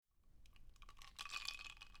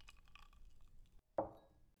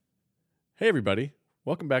Hey, everybody.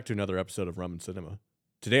 Welcome back to another episode of Rum and Cinema.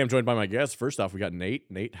 Today I'm joined by my guests. First off, we got Nate.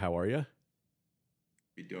 Nate, how are you?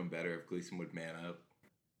 Be doing better if Gleason would man up.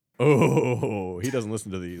 Oh, he doesn't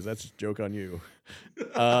listen to these. That's a joke on you.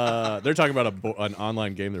 They're talking about an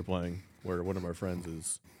online game they're playing where one of our friends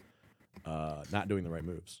is not doing the right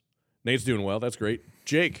moves. Nate's doing well. That's great.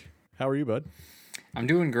 Jake, how are you, bud? I'm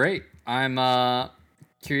doing great. I'm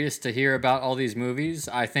curious to hear about all these movies.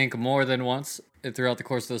 I think more than once throughout the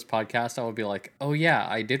course of this podcast, I will be like, oh, yeah,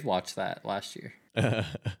 I did watch that last year.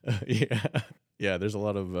 Yeah, there's a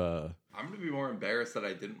lot of... I'm going to be more embarrassed that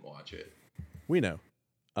I didn't watch it. We know.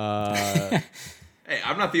 Hey,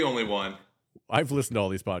 I'm not the only one. I've listened to all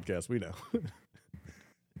these podcasts. We know.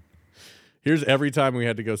 Here's every time we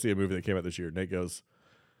had to go see a movie that came out this year. Nate goes,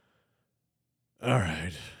 all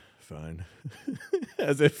right, fine.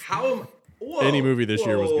 As if any movie this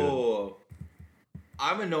year was good.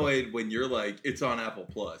 I'm annoyed when you're like, it's on Apple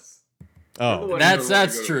Plus. Oh,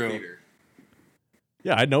 that's true.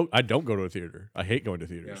 Yeah, I know. I don't go to a theater. I hate going to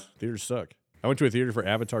theaters. Yeah. Theaters suck. I went to a theater for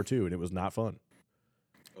Avatar 2, and it was not fun.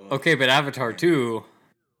 Okay, but Avatar 2...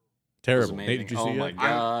 Terrible. Nate, did you see it? Oh my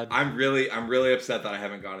god. I'm really upset that I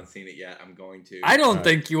haven't gone and seen it yet. I'm going to. I don't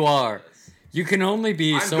think you are. You can only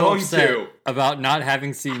be I'm so going upset to. about not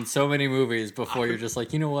having seen so many movies before you're just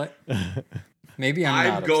like, you know what? Maybe I'm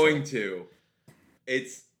not going upset. to.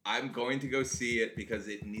 I'm going to go see it because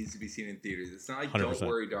it needs to be seen in theaters. It's not like 100%. Don't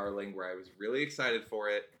Worry, Darling, where I was really excited for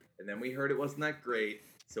it, and then we heard it wasn't that great,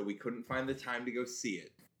 so we couldn't find the time to go see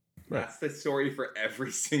it. Right. That's the story for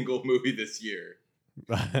every single movie this year.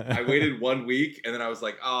 I waited 1 week, and then I was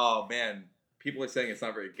like, oh, man, people are saying it's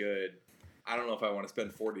not very good. I don't know if I want to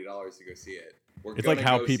spend $40 to go see it. It's like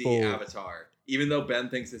how people see Avatar, even though Ben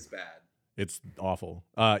thinks it's bad. It's awful.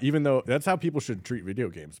 Even though that's how people should treat video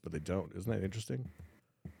games, but they don't. Isn't that interesting?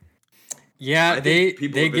 Yeah, they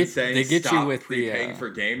get stop you with prepaying for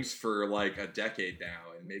games for like a decade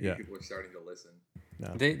now, and maybe people are starting to listen.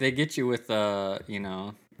 No. They get you with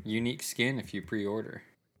unique skin if you pre-order.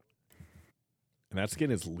 And that skin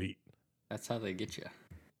is elite. That's how they get you.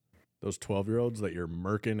 Those 12-year-olds that you're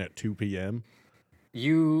murking at 2 p.m.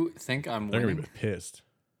 You think I'm They're winning? gonna be pissed.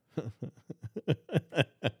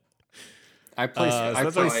 I play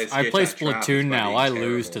Splatoon now. I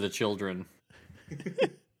lose to the children.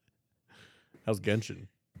 How's Genshin?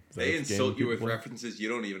 They insult you with references you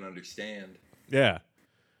don't even understand. Yeah.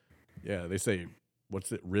 Yeah, they say,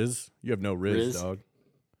 what's it, Riz? You have no Riz, dog.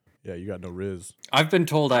 Yeah, you got no Riz. I've been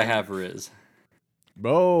told I have Riz.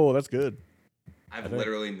 Oh, that's good. I've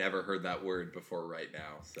literally never heard that word before right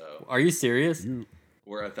now. So, are you serious?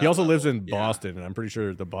 We're at that He also level. lives in Boston, and I'm pretty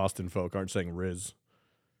sure the Boston folk aren't saying Riz.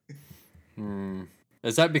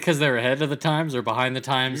 Is that because they're ahead of the times or behind the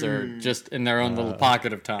times or just in their own little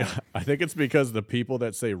pocket of time? I think it's because the people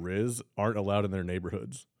that say Riz aren't allowed in their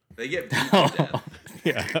neighborhoods. They get beat to death.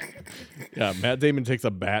 Yeah. Yeah, Matt Damon takes a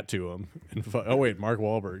bat to him. Oh, wait, Mark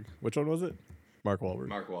Wahlberg. Which one was it? Mark Wahlberg.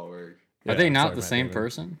 Mark Wahlberg. Are they not sorry, the Matt same Damon.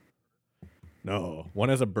 person? No. One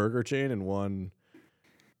has a burger chain and one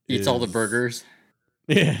Eats all the is- burgers?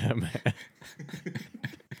 Yeah, man.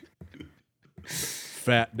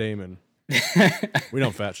 Fat Damon. We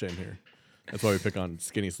don't fat shame here. That's why we pick on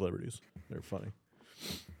skinny celebrities. They're funny.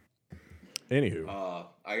 Anywho,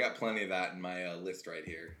 I got plenty of that in my list right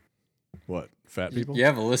here. what? Fat people? You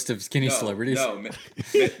have a list of skinny celebrities? No,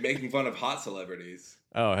 making fun of hot celebrities.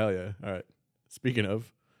 Oh, hell yeah. All right. Speaking of,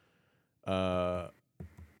 we're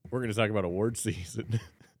going to talk about award season.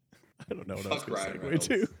 I don't know what I was Fuck going to Ryan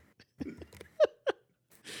segue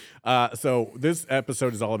Reynolds. to. So this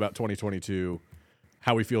episode is all about 2022,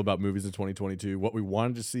 how we feel about movies in 2022, what we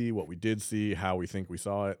wanted to see, what we did see, how we think we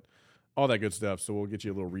saw it, all that good stuff. So we'll get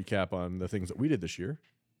you a little recap on the things that we did this year.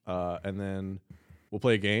 And then we'll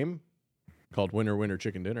play a game called Winner, Winner,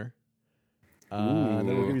 Chicken Dinner. And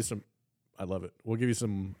then we'll give you some, I love it. We'll give you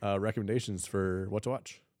some recommendations for what to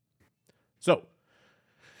watch. So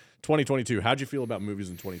 2022, how'd you feel about movies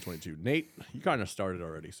in 2022? Nate, you kind of started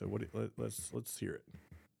already. So let's hear it.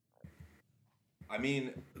 I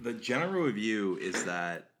mean, the general review is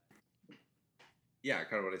that, yeah,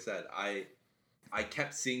 kind of what I said. I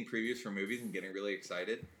kept seeing previews for movies and getting really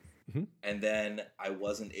excited. Mm-hmm. And then I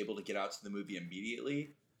wasn't able to get out to the movie immediately.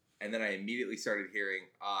 And then I immediately started hearing,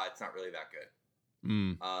 it's not really that good.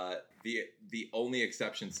 The only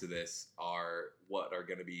exceptions to this are what are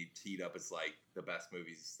going to be teed up as like the best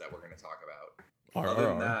movies that we're going to talk about. Other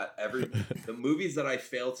than that, the movies that I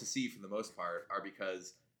failed to see for the most part are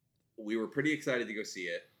because we were pretty excited to go see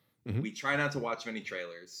it. Mm-hmm. We try not to watch many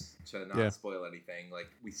trailers to not spoil anything. Like,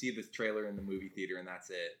 we see this trailer in the movie theater and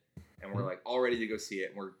that's it. And we're like all ready to go see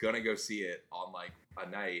it. And we're going to go see it on like a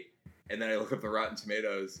night. and then I look up the Rotten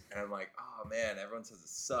Tomatoes, and I'm like, oh man, everyone says it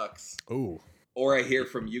sucks. Ooh. Or I hear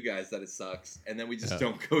from you guys that it sucks, and then we just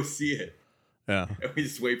don't go see it. Yeah. And we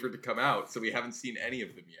just wait for it to come out, so we haven't seen any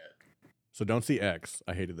of them yet. So don't see X.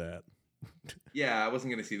 I hated that. Yeah, I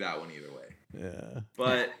wasn't gonna see that one either way. Yeah.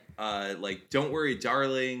 But like, Don't Worry,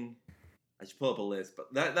 Darling. I should pull up a list,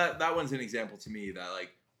 but that one's an example to me that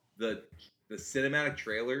like the cinematic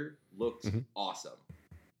trailer looked awesome,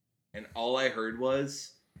 and all I heard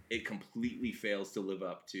was it completely fails to live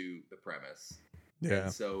up to the premise. Yeah.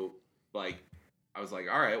 And so like I was like,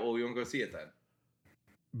 all right, well, we won't go see it then.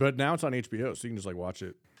 But now it's on HBO, so you can just like watch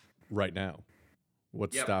it right now.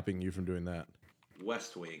 What's stopping you from doing that?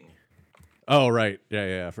 West Wing. Oh, right.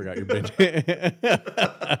 Yeah. I forgot you're binge.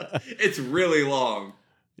 It's really long.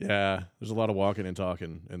 Yeah. There's a lot of walking and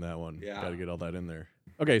talking in that one. Yeah. Got to get all that in there.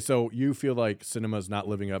 Okay. So you feel like cinema's not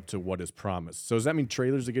living up to what is promised. So does that mean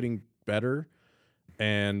trailers are getting better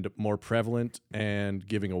and more prevalent and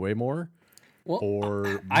giving away more? Well,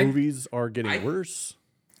 or movies are getting worse?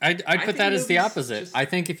 I'd put that as the opposite. I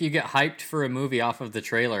think if you get hyped for a movie off of the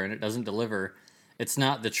trailer and it doesn't deliver, it's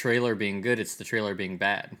not the trailer being good, it's the trailer being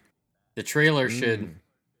bad. The trailer should...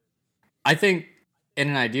 I think in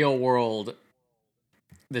an ideal world,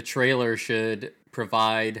 the trailer should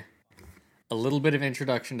provide a little bit of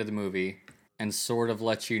introduction to the movie and sort of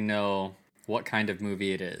let you know what kind of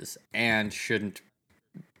movie it is, and shouldn't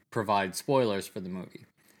provide spoilers for the movie.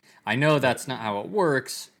 I know that's not how it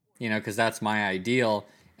works, because that's my ideal.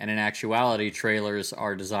 And in actuality, trailers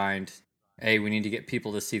are designed, hey, we need to get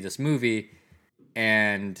people to see this movie,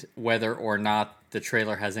 and whether or not the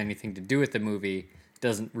trailer has anything to do with the movie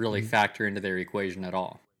doesn't really factor into their equation at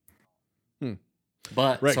all.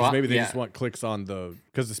 But right, because maybe they just want clicks on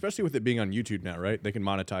because especially with it being on YouTube now, right? They can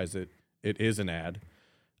monetize it. It is an ad.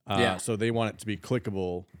 So they want it to be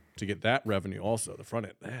clickable to get that revenue also, the front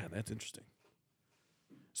end. That's interesting.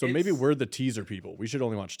 So maybe we're the teaser people. We should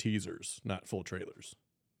only watch teasers, not full trailers.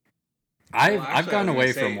 I've gone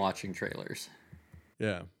away from watching trailers.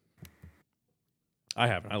 Yeah. I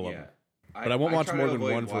haven't. I love them. But I won't watch more than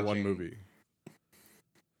one for one movie.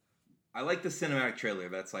 I like the cinematic trailer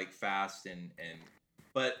that's like fast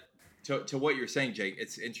but to what you're saying, Jake,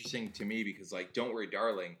 it's interesting to me because like Don't Worry,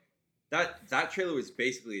 Darling, that trailer was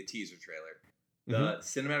basically a teaser trailer. The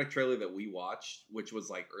cinematic trailer that we watched, which was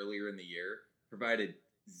like earlier in the year, provided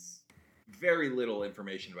very little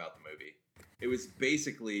information about the movie. It was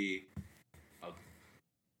basically a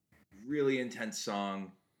really intense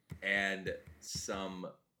song and some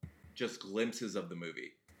just glimpses of the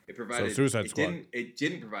movie. It provided Suicide Squad. It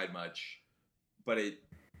didn't provide much, but it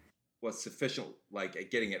was sufficient, like at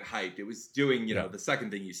getting it hyped. It was doing, the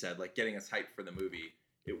second thing you said, like getting us hyped for the movie.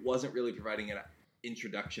 It wasn't really providing an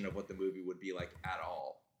introduction of what the movie would be like at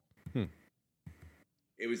all. It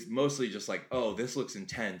was mostly just like, oh, this looks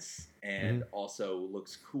intense and also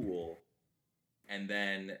looks cool. And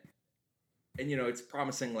then, it's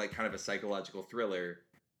promising like kind of a psychological thriller.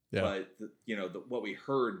 Yeah. But, what we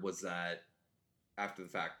heard was that after the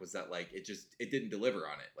fact was that like, it didn't deliver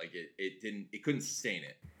on it. Like it couldn't sustain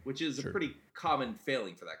it, which is a pretty common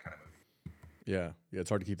failing for that kind of movie. Yeah. Yeah. It's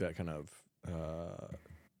hard to keep that kind of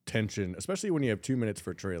tension, especially when you have 2 minutes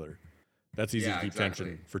for a trailer. That's easy to keep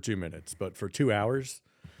tension for 2 minutes, but for 2 hours,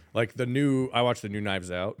 like I watched the new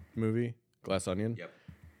Knives Out movie, Glass Onion. Yep.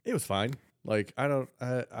 It was fine. Like I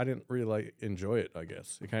didn't really enjoy it. I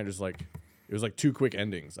guess it kind of just like it was like 2 quick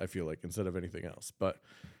endings. I feel like instead of anything else. But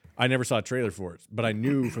I never saw a trailer for it. But I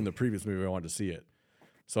knew from the previous movie I wanted to see it.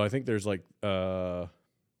 So I think there's like trailers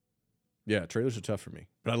are tough for me,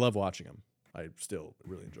 but I love watching them. I still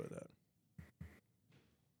really enjoy that.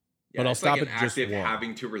 Yeah, but I'll stop like at just one.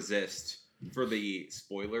 Having to resist for the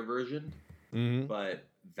spoiler version. But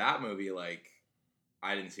that movie, like,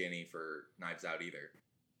 I didn't see any for Knives Out either.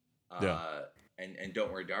 And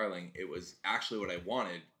Don't Worry, Darling, it was actually what I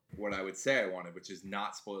wanted, what I would say I wanted, which is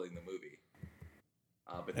not spoiling the movie.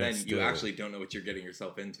 But then you actually don't know what you're getting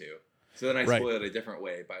yourself into. So then I spoil it a different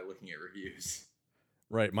way by looking at reviews.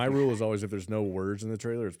 Right. My rule is always if there's no words in the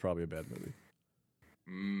trailer, it's probably a bad movie.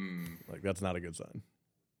 Like, that's not a good sign.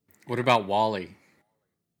 What about WALL-E?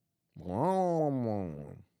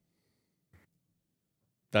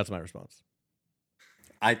 That's my response.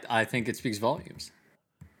 I think it speaks volumes.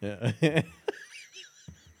 Yeah.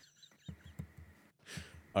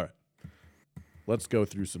 All right. Let's go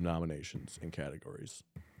through some nominations and categories.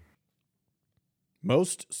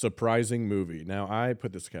 Most surprising movie. Now, I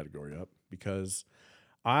put this category up because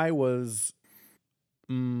I am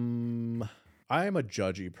a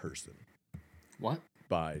judgy person. What?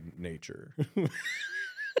 By nature.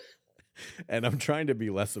 And I'm trying to be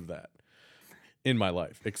less of that. in my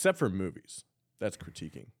life, except for movies. That's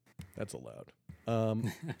critiquing. That's allowed.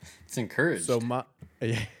 It's encouraged. So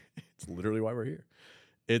it's literally why we're here.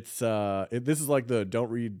 It's this is like the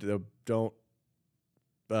don't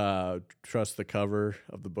trust the cover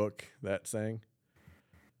of the book, that saying.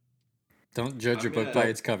 Don't judge a book by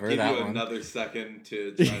its cover. Give that you one. Another second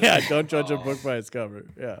to. Don't judge a book by its cover.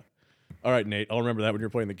 Yeah. All right, Nate. I'll remember that when you're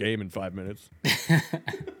playing the game in 5 minutes.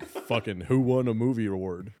 Fucking who won a movie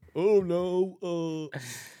award? Oh no,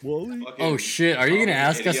 Wally. Oh shit! Are you gonna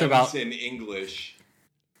ask us about in English?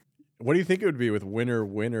 What do you think it would be with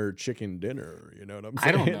winner chicken dinner? You know what I'm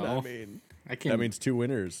saying? I don't know. I mean, I can. that means 2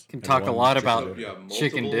 winners. Can talk a lot about Yeah,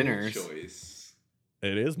 chicken dinners. Choice.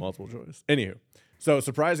 It is multiple choice. Anywho, so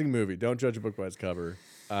surprising movie. Don't judge a book by its cover.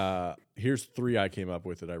 Here's 3 I came up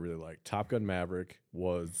with that I really like. Top Gun Maverick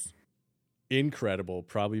was incredible.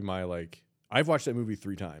 Probably my I've watched that movie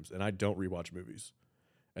 3 times, and I don't rewatch movies.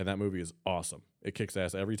 And that movie is awesome. It kicks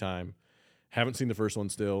ass every time. Haven't seen the first one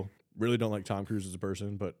still. Really don't like Tom Cruise as a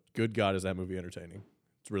person, but good God, is that movie entertaining.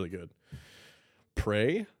 It's really good.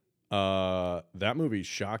 Prey, that movie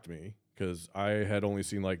shocked me because I had only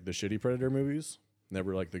seen the shitty Predator movies,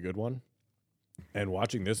 never the good one. And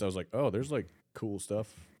watching this, I was like, oh, there's cool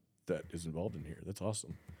stuff that is involved in here. That's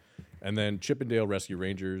awesome. And then Chip 'n Dale Rescue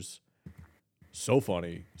Rangers, so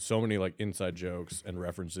funny, so many inside jokes and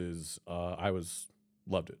references.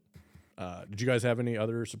 Loved it. Did you guys have any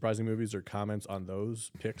other surprising movies or comments on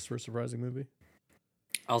those picks for surprising movie?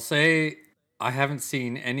 I'll say I haven't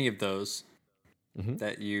seen any of those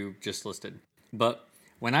that you just listed. But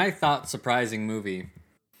when I thought surprising movie,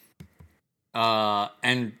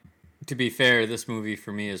 and to be fair, this movie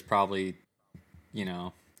for me is probably,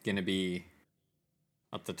 gonna be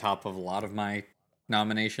up the top of a lot of my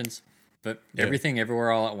nominations. But Everything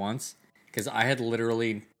Everywhere All at Once, because I had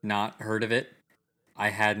literally not heard of it. I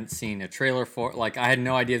hadn't seen a trailer for I had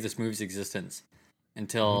no idea of this movie's existence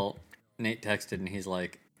until Nate texted and he's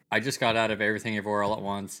like, I just got out of Everything Everywhere All at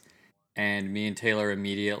Once, and me and Taylor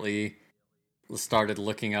immediately started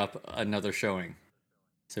looking up another showing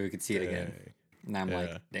so we could see it again. And I'm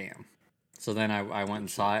like, damn. So then I went and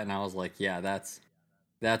saw it and I was like, yeah, that's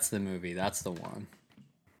the movie. That's the one.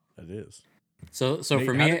 It is. So Nate,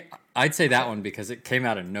 for me, I'd say that one because it came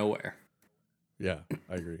out of nowhere. Yeah,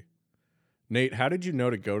 I agree. Nate, how did you know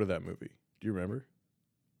to go to that movie? Do you remember?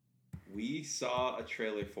 We saw a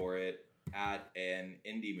trailer for it at an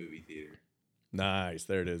indie movie theater. Nice.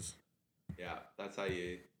 There it is. Yeah, that's how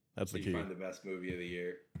you key. Find the best movie of the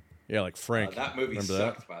year. Yeah, Frank. That movie remember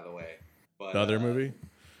sucked, that? by the way. But, the other movie?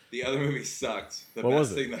 The other movie sucked. The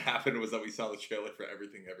best thing that happened was that we saw the trailer for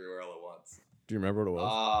Everything Everywhere All at Once. Do you remember what it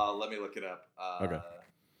was? Let me look it up. Okay.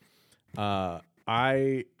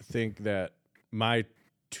 I think that my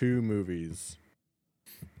 2 movies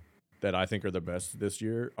that I think are the best this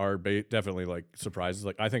year are definitely surprises.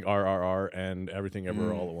 I think RRR and Everything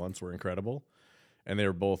Everywhere All at Once were incredible, and they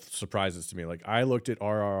were both surprises to me. I looked at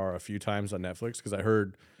RRR a few times on Netflix because I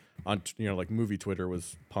heard on movie Twitter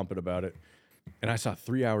was pumping about it, and I saw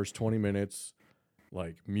 3 hours 20 minutes,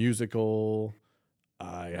 musical.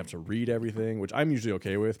 I have to read everything, which I'm usually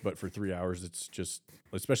okay with, but for 3 hours, it's just,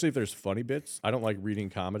 especially if there's funny bits. I don't like reading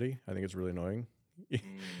comedy. I think it's really annoying.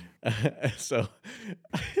 So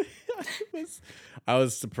I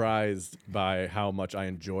was surprised by how much I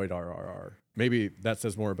enjoyed RRR. Maybe that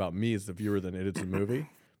says more about me as the viewer than it is the movie.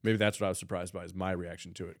 Maybe that's what I was surprised by, is my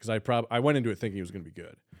reaction to it. Because I went into it thinking it was going to be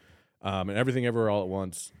good. And Everything Everywhere All at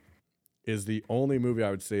Once is the only movie I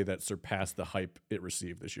would say that surpassed the hype it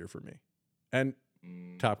received this year for me. And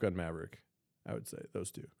Top Gun Maverick, I would say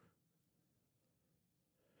those 2.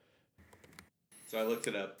 So I looked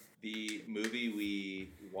it up. The movie we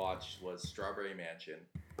watched was Strawberry Mansion,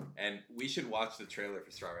 and we should watch the trailer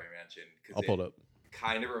for Strawberry Mansion I'll pull it up.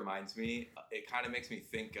 Kind of reminds me. It kind of makes me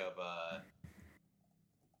think of,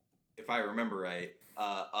 if I remember right,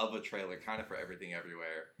 of a trailer kind of for Everything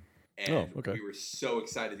Everywhere. And we were so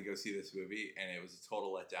excited to go see this movie, and it was a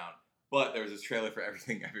total letdown. But there was a trailer for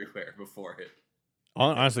Everything Everywhere before it.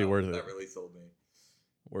 Honestly, worth it. That really sold me.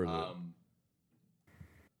 Worth it.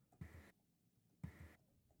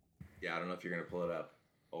 Yeah, I don't know if you're going to pull it up.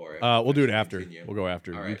 Or we'll do it after. Continue. We'll go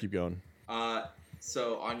after. All right. You keep going.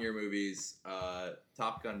 So on your movies,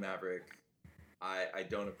 Top Gun Maverick, I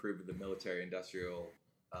don't approve of the military-industrial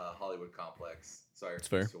Hollywood complex, so I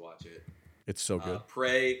refuse to watch it. It's so good.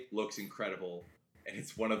 Prey looks incredible, and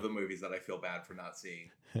it's one of the movies that I feel bad for not seeing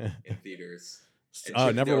in theaters.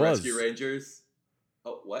 Never was. Rescue Rangers.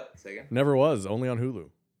 Oh, what? Say again? Never was. Only on Hulu.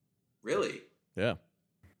 Really? Yeah.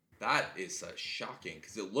 That is shocking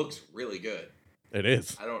because it looks really good. It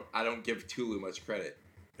is. I don't give Tulu much credit.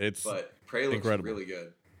 It's but Prey looks incredible. really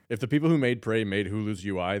good. If the people who made Prey made Hulu's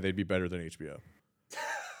UI, they'd be better than HBO.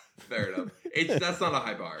 Fair enough. That's not a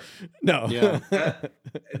high bar. No. Yeah.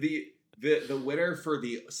 The winner for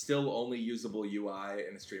the still only usable UI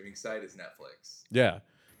in a streaming site is Netflix. Yeah.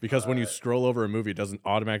 Because when you scroll over a movie, it doesn't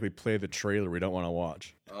automatically play the trailer we don't want to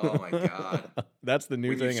watch. Oh my god. That's the new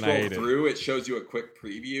When thing, you and scroll I hate through, it shows you a quick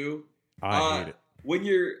preview. I hate it. When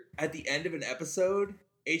you're at the end of an episode,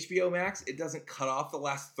 HBO Max, it doesn't cut off the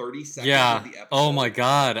last 30 seconds Yeah. of the episode. Oh my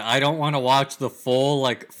god. I don't want to watch the full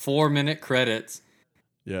like 4-minute credits.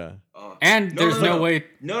 Yeah. And there's no way.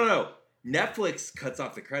 No. Netflix cuts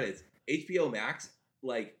off the credits. HBO Max,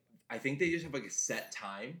 like, I think they just have like a set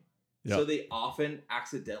time. Yep. So they often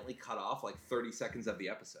accidentally cut off like 30 seconds of the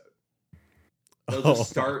episode. They'll just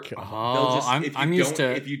start. They'll just, I'm used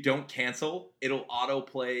to. If you don't cancel, it'll auto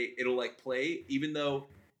play. It'll like play, even though,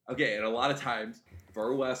 okay, and a lot of times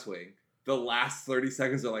for West Wing, the last 30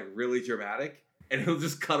 seconds are like really dramatic, and it'll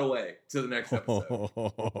just cut away to the next episode.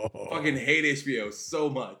 Fucking hate HBO so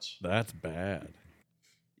much. That's bad.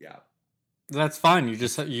 Yeah. That's fine. You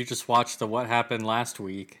just watch the what happened last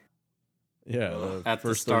week. Yeah. At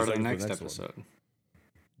the start of the next episode.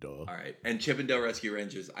 Duh. All right. And Chip and Dale Rescue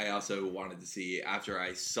Rangers, I also wanted to see after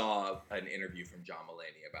I saw an interview from John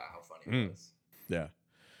Mulaney about how funny it was. Yeah.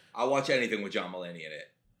 I'll watch anything with John Mulaney in it.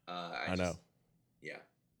 I know. Yeah.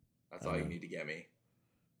 That's all you need to get me.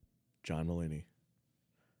 John Mulaney.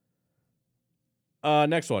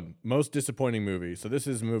 Next one. Most disappointing movie. So this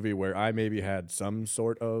is a movie where I maybe had some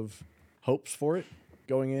sort of hopes for it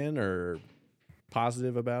going in or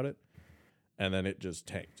positive about it. And then it just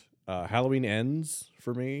tanked. Halloween Ends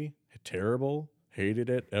for me. Terrible. Hated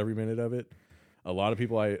it. Every minute of it. A lot of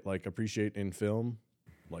people I like appreciate in film,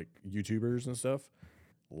 like YouTubers and stuff,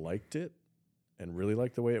 liked it and really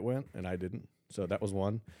liked the way it went, and I didn't. So that was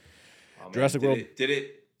one. Oh, man. Jurassic World. Did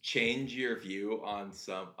it change your view on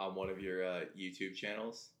one of your YouTube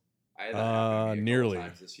channels? I had that happen to me a couple nearly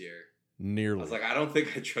times this year. Nearly. I was like, I don't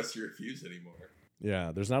think I trust your reviews anymore.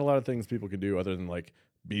 Yeah, there's not a lot of things people can do other than like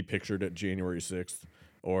be pictured at January 6th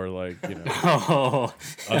or like, you know,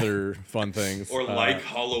 other fun things. Or like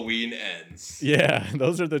Halloween Ends. Yeah,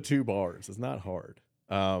 those are the two bars. It's not hard.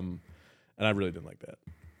 And I really didn't like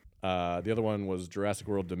that. The other one was Jurassic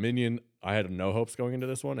World Dominion. I had no hopes going into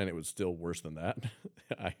this one, and it was still worse than that.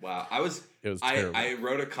 Wow. It was terrible. I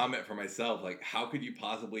wrote a comment for myself, like, how could you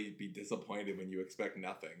possibly be disappointed when you expect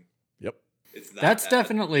nothing? Yep. That's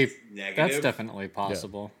definitely negative. That's definitely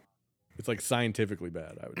possible. Yeah. It's like scientifically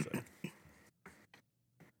bad, I would say.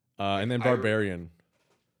 And then Barbarian.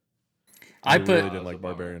 I really didn't like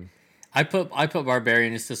Barbarian. I put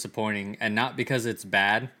Barbarian as disappointing, and not because it's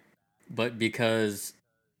bad, but because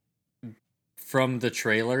from the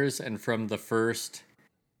trailers and from the first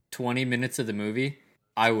 20 minutes of the movie,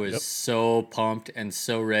 I was so pumped and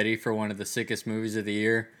so ready for one of the sickest movies of the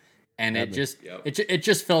year, and it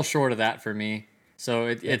just fell short of that for me. So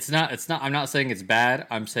it's not. I'm not saying it's bad.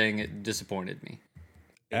 I'm saying it disappointed me.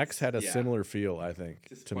 X had a similar feel, I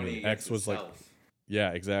think, to me. X was like,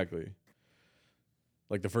 yeah, exactly.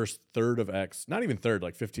 Like the first third of X, not even third,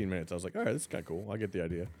 like 15 minutes. I was like, all right, this is kind of cool. I get the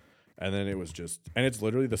idea. And then it was just, and it's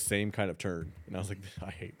literally the same kind of turn. And I was like, I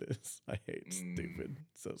hate this. I hate stupid.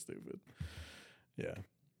 So stupid. Yeah.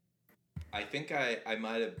 I think I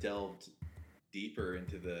might have delved deeper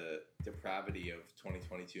into the depravity of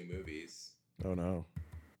 2022 movies. Oh, no.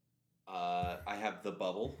 I have The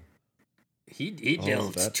Bubble. He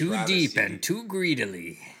delves too deep and too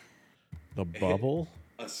greedily. The Bubble?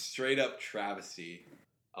 A straight up travesty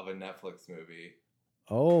of a Netflix movie.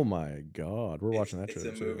 Oh my God. We're watching that trailer.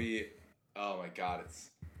 It's a movie. Oh my God. It's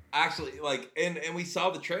actually like, and we saw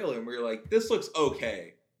the trailer and we were like, this looks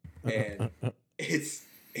okay. And it's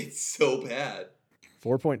so bad.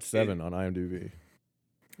 4.7 on IMDb.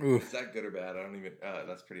 Oof. Is that good or bad? I don't even,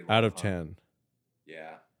 that's pretty low. Out of 10.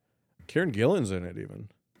 Yeah. Karen Gillan's in it even.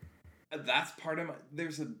 That's part of my.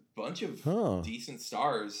 There's a bunch of decent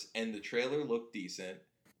stars, and the trailer looked decent,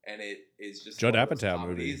 and it is just Judd one of those Apatow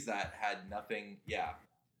comedies movie that had nothing. Yeah,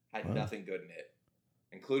 nothing good in it,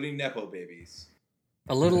 including nepo babies.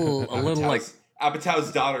 A little like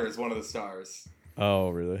Apatow's daughter is one of the stars. Oh,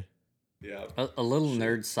 really? Yeah. A little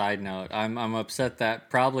nerd side note. I'm upset that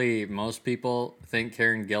probably most people think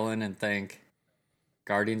Karen Gillan and think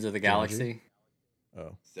Guardians of the Galaxy.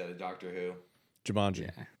 Oh, instead of Doctor Who.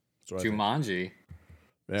 Jumanji. Yeah. Jumanji.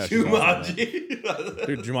 Yeah, Jumanji.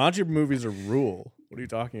 Dude, Jumanji movies are rule. What are you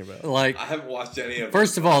talking about? Like, I haven't watched any of them.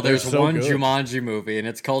 First of all, there's so one good. Jumanji movie, and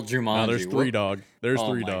it's called Jumanji. No, there's three, dog. There's oh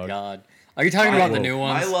three, my dog. God. Are you talking about the new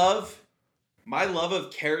ones? My love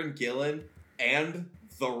of Karen Gillan and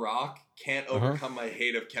The Rock can't overcome my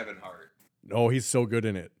hate of Kevin Hart. Oh, he's so good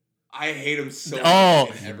in it. I hate him so much. Oh,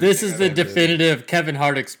 this is I've the ever seen. definitive Kevin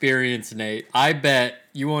Hart experience, Nate. I bet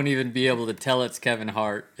you won't even be able to tell it's Kevin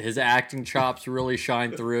Hart. His acting chops really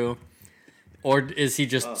shine through. Or is he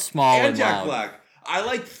just small and Jack loud? Black. I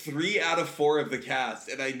like 3 out of 4 of the cast,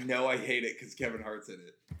 and I know I hate it because Kevin Hart's in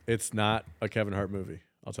it. It's not a Kevin Hart movie.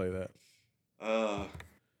 I'll tell you that.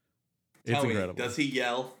 It's Tell incredible. me, does he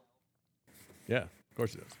yell? Yeah, of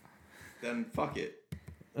course he does. Then fuck it.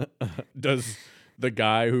 Does the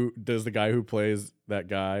guy who plays that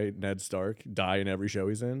guy, Ned Stark, die in every show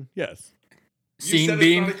he's in? Yes. You Scene said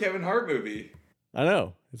Beam? it's not a Kevin Hart movie. I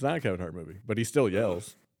know. It's not a Kevin Hart movie, but he still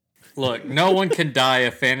yells. Look, no one can die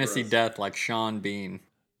a fantasy Gross. death like Sean Bean.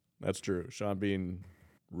 That's true. Sean Bean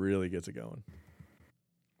really gets it going.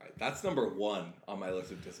 All right, that's number 1 on my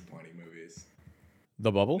list of disappointing movies.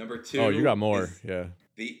 The Bubble? Number 2. Oh, you got more. is Yeah.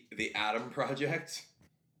 The Adam Project.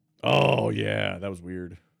 Oh, yeah. That was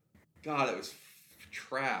weird. God, it was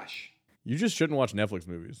trash. You just shouldn't watch Netflix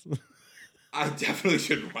movies. I definitely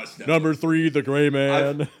shouldn't watch that. Number 3, The Gray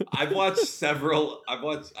Man. I've watched several. I've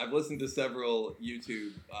listened to several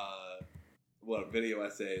YouTube video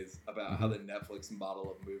essays about how the Netflix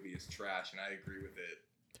model of movie is trash, and I agree with it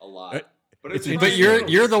a lot. But it's But But Ryan you're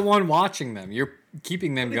Reynolds. the one watching them. You're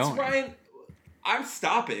keeping them But it's going. Ryan. I'm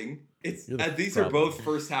stopping. It's You're the these problem. are both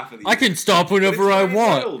first half of the. I year. can stop But it's whenever I Ryan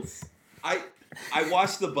want. Reynolds. I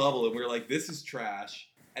watched The Bubble, and we were like, "This is trash,"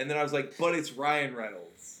 and then I was like, "But it's Ryan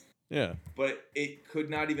Reynolds." Yeah. But it could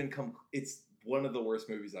not even come. It's one of the worst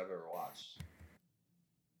movies I've ever watched,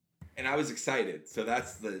 and I was excited. So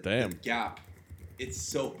that's the gap. It's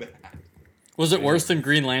so bad. Was it worse than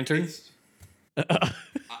Green Lantern?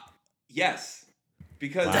 Yes,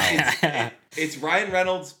 because Wow. it's Ryan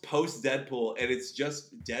Reynolds post Deadpool, and it's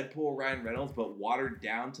just Deadpool Ryan Reynolds, but watered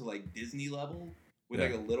down to like Disney level with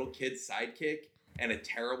like a little kid sidekick and a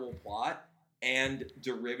terrible plot and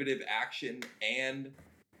derivative action and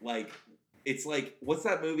like it's like what's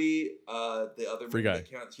that movie? The other Free movie Guy. that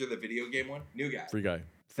came out this year, the video game one, New Guy. Free Guy.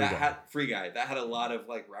 Free Guy. That had a lot of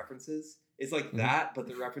like references. It's like that, but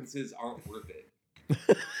the references aren't worth it.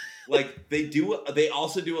 Like they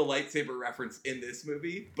also do a lightsaber reference in this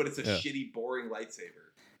movie, but it's a shitty, boring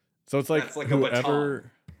lightsaber. So it's like, That's like whoever. a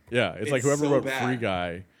baton. Yeah, it's like It's whoever so wrote bad. Free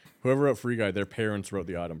Guy. Whoever wrote Free Guy, their parents wrote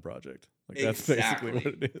the Autumn Project. Like that's basically what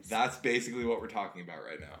it is. That's basically what we're talking about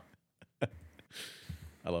right now.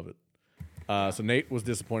 I love it. So Nate was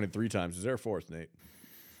disappointed 3 times. Is there a 4th, Nate?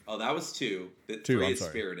 Oh, that was 2. The 2, 3 I'm is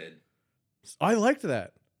sorry. Spirited. I liked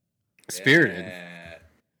that. Spirited. Yeah.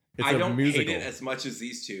 It's I a don't musical. hate it as much as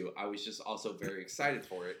these 2. I was just also very excited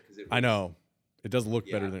for it because I know. It does look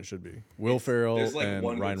better Yeah. than it should be. Will Ferrell there's like and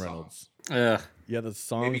one good Ryan song. Reynolds. Ugh. Yeah, the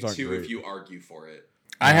songs maybe aren't 2 great. if you argue for it.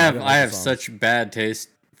 I No, have don't I like have the songs. such bad taste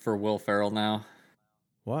for Will Ferrell now.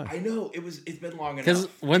 Why? I know it's been long enough. Because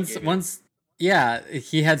once yeah,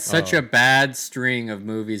 he had such a bad string of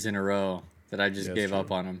movies in a row that I just Yeah, gave that's up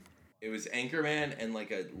true. on him. It was Anchorman and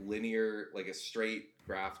like a linear, like a straight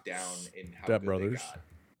graph down in how Step good Brothers. they got.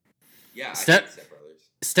 Yeah, Step- I hate Step Brothers.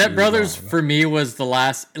 Step Too Brothers long. for me was the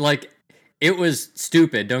last, like, it was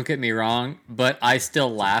stupid, don't get me wrong, but I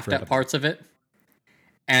still laughed at crap. parts of it.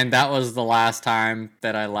 And that was the last time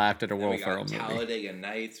that I laughed at a Then Will we got Ferrell movie. Talladega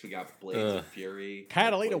Nights. We got Blades Ugh. of Fury.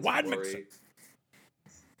 Catalina Blades of Wine Glory. Mixer.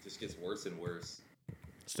 Just gets worse and worse.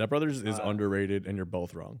 Step Brothers is Uh, underrated, and you're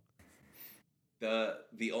both wrong.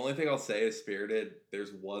 The only thing I'll say is Spirited.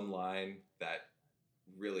 There's one line that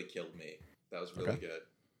really killed me. That was really Okay. good,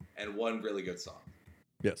 and one really good song.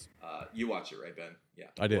 Yes, You watch it, right, Ben? Yeah,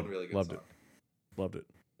 I did. One really good Loved song. it. Loved it.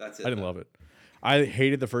 That's it. I didn't though. love it. I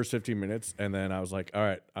hated the first 15 minutes, and then I was like, all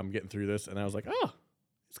right, I'm getting through this. And I was like, oh,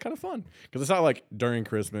 it's kind of fun. Because it's not like during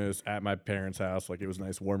Christmas at my parents' house. Like, it was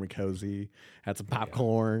nice, warm and cozy. Had some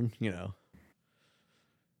popcorn, you know.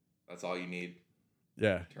 That's all you need.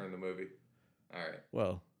 Yeah. Turn the movie. All right,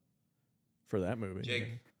 Well, for that movie. Jake.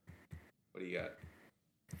 What do you got?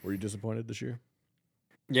 Were you disappointed this year?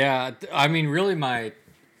 Yeah, I mean, really, my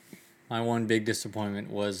one big disappointment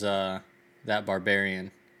was that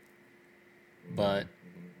Barbarian. But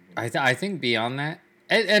I think beyond that,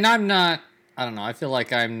 and I'm not, I don't know, I feel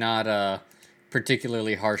like I'm not a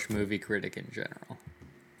particularly harsh movie critic in general.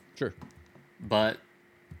 Sure. But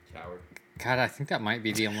Coward. God, I think that might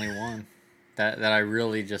be the only one that I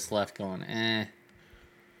really just left going, eh.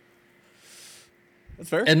 That's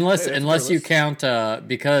fair. Unless Hey, that's a unless fair you list. count,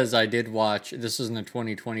 because I did watch. This isn't a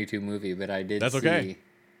 2022 movie, but I did. That's see, okay.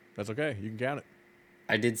 That's okay. You can count it.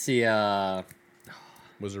 I did see.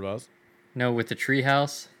 Wizard of Oz. No, with the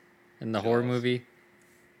treehouse and the horror Jaws. movie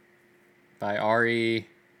by Ari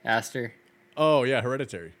Aster. Oh yeah,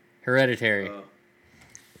 Hereditary. Hereditary.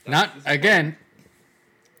 That's Again.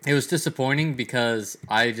 It was disappointing because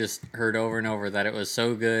I just heard over and over that it was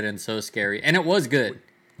so good and so scary, and it was good.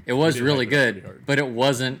 It was did really hype it up pretty good, hard. but it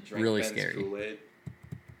wasn't Drank really Ben's scary. Kool-Aid.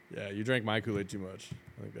 Yeah, you drank my Kool-Aid too much.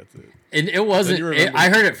 I think that's it. And it wasn't. you remember- I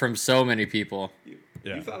heard it from so many people.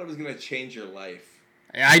 Yeah. You thought it was gonna change your life.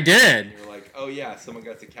 I did. And you're like, oh yeah, someone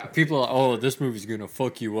got decapitated. People are, oh, this movie's gonna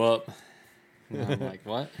fuck you up. And I'm like,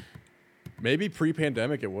 what? Maybe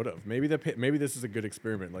pre-pandemic it would have. Maybe this is a good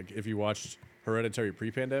experiment. Like if you watched Hereditary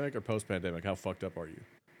pre-pandemic or post-pandemic, how fucked up are you?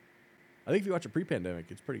 I think if you watch it pre-pandemic,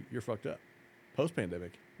 you're fucked up.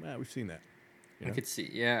 Post-pandemic, we've seen that. You I know? could see,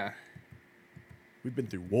 yeah. We've been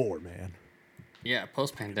through war, man. Yeah,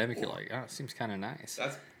 post-pandemic, you're like, oh, it seems kind of nice.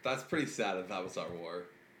 That's pretty sad if that was our war.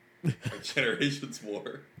 Our generation's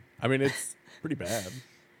war. I mean, it's pretty bad.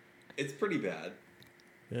 It's pretty bad.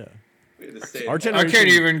 Yeah. We had to stay Our in- generation- I can't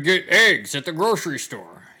even get eggs at the grocery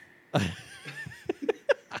store.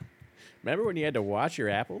 Remember when you had to wash your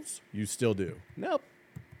apples? You still do. Nope.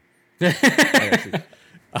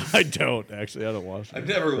 I don't actually. I don't wash. I've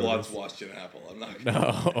never produce. once washed an apple. I'm not.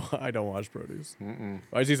 No, I don't wash produce.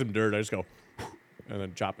 I see some dirt, I just go and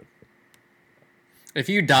then chop it. If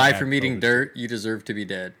you die Yeah, from eating totally. dirt, you deserve to be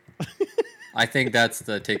dead. I think that's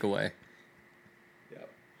the takeaway. Yep.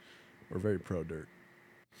 We're very pro dirt.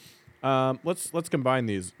 Let's combine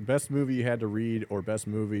these. Best movie you had to read or best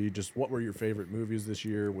movie. Just what were your favorite movies this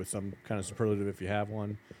year with some kind of superlative if you have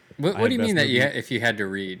one. What had do you best mean that movie. if you had to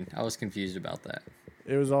read? I was confused about that.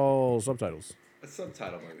 It was all subtitles. A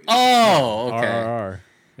subtitle movie. Oh, okay. RRR.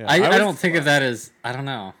 Yeah, I was- don't think of that as, I don't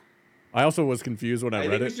know. I also was confused when I read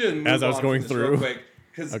think we it should move as I was on going from this real through. quick,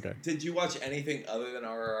 'cause Okay. Did you watch anything other than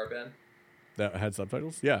RRR, Ben? That had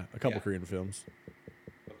subtitles. Yeah, a couple Yeah. Korean films.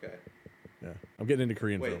 Okay. Yeah, I'm getting into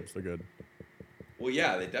Korean Wait. films. They're good. Well,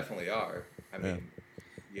 yeah, they definitely are. I Yeah. mean,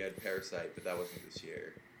 you had Parasite, but that wasn't this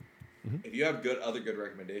year. Mhm. If you have other good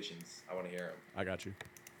recommendations, I want to hear them. I got you.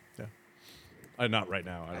 Yeah. Not right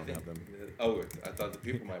now. I don't have them. Oh, I thought the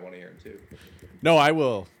people might want to hear them too. No, I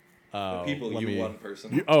will. The people, let you me- one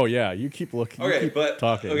person. You keep looking. you Okay, keep but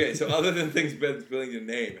talking. okay. So other than things Ben's willing to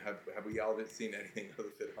name, have we all seen anything other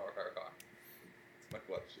than RRR? That's my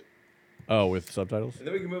question. Oh, with subtitles. And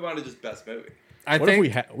then we can move on to just best movie. I What if think we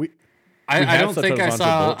had we? I have don't think I subtitles onto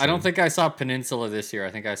saw. Bolt I don't Train. think I saw Peninsula this year. I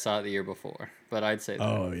think I saw it the year before. But I'd say that.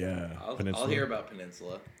 Oh yeah. I'll Peninsula. hear about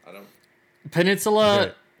Peninsula. I don't. Peninsula.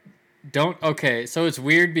 Okay. Don't. Okay, so it's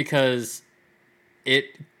weird because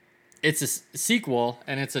it's a sequel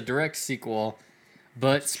and it's a direct sequel,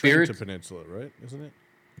 but Train Spirit. to Peninsula, right? Isn't it?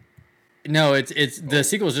 No, it's the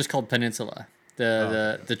sequel is just called Peninsula.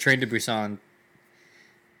 okay. The Train to Busan.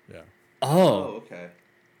 Yeah. Oh. okay.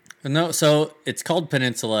 No, so it's called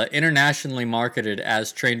Peninsula, internationally marketed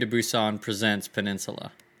as Train to Busan presents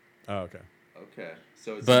Peninsula. Oh, okay. Okay.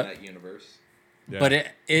 So it's But- in that universe. Yeah. But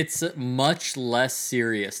it's much less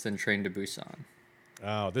serious than Train to Busan.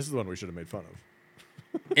 Oh, this is the one we should have made fun of.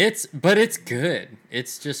 But it's good.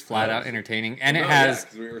 It's just flat out entertaining, and it has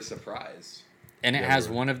because we were surprised. and it Yeah, has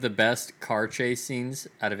we were. one of the best car chase scenes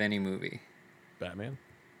out of any movie. Batman.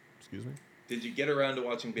 Excuse me. Did you get around to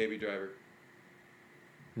watching Baby Driver?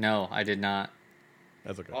 No, I did not.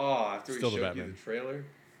 That's okay. Oh, after we Still the showed you Batman. the trailer.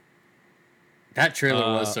 That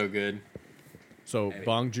trailer was Uh, so good. So Anyway.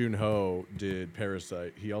 Bong Joon-ho did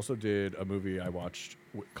Parasite. He also did a movie I watched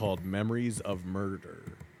called Memories of Murder.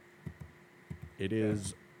 It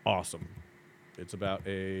is awesome. It's about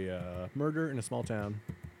a murder in a small town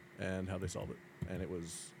and how they solve it. And it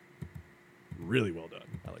was really well done.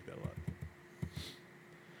 I like that a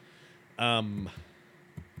lot.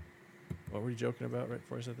 What were you joking about right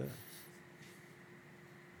before I said that?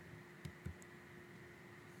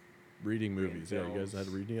 Reading movies. Yeah, you guys had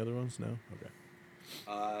to read any other ones? No? Okay.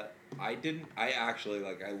 I didn't. I actually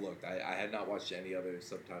I looked. I had not watched any other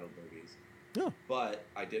subtitled movies, No. but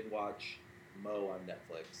I did watch Mo on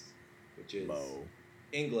Netflix, which is Mo.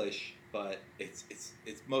 English, but it's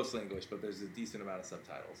mostly English, but there's a decent amount of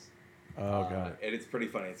subtitles. Oh, God. And it's pretty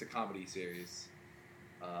funny. It's a comedy series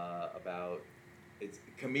about it's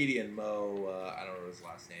comedian Mo. I don't know what his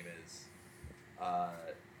last name is.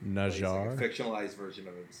 Plays like Najjar? a fictionalized version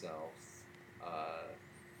of himself.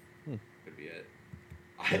 Could be it.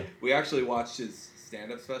 We actually watched his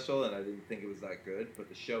stand-up special, and I didn't think it was that good, but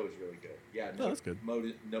the show is really good. Yeah, Oh, that's good. Mo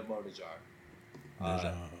Najjar.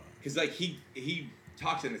 Najjar. Because he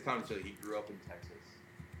talks in his commentary. He grew up in Texas.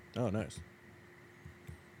 Oh, nice.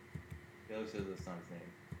 Taylor says that's not his name.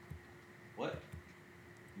 What?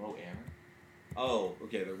 Mo Amer? Oh,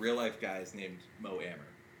 okay. The real life guy is named Mo Amer.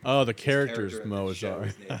 Oh, the His character's character in Mo the show Najjar.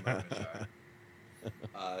 is named Mo Najjar.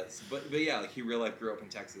 But yeah, like he real life grew up in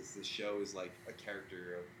Texas. This show is like a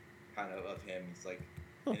character of him. He's like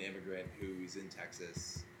an immigrant who's in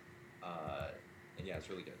Texas, and yeah, it's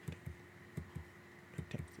really good.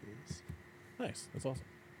 Texas. Nice. That's awesome.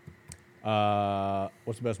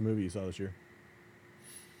 What's the best movie you saw this year?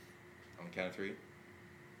 On the count of three.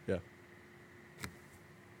 Yeah.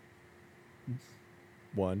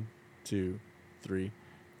 1, 2, 3.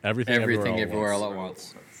 Everything Everywhere All at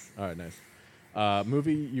Once. All right, nice.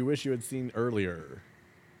 Movie you wish you had seen earlier.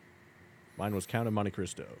 Mine was Count of Monte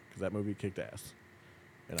Cristo because that movie kicked ass,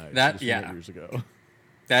 and I seen it years ago.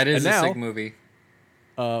 That is and a now, sick movie.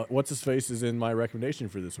 What's his face is in my recommendation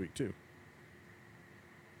for this week too.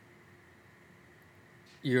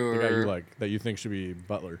 The guy you like that you think should be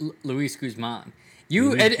Butler. Luis Guzman.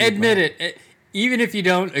 You admit it. Even if you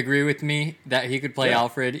don't agree with me that he could play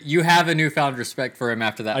Alfred, you have a newfound respect for him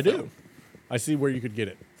after that film. Do. I see where you could get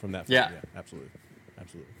it from that film. Yeah. Absolutely.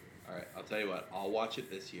 All right, I'll tell you what. I'll watch it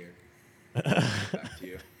this year. Back to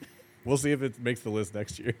you. We'll see if it makes the list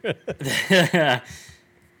next year.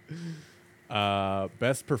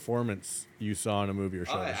 Best performance you saw in a movie or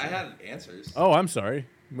show. I had answers. Oh, I'm sorry.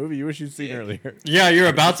 Movie you wish you'd seen earlier. Yeah, you're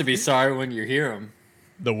about to be sorry when you hear him.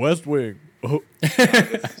 The West Wing. Oh. This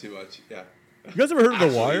is too much. Yeah. You guys ever heard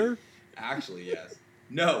of The Wire? Actually, yes.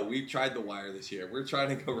 No, we tried The Wire this year. We're trying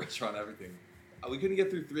to go restaurant everything. We couldn't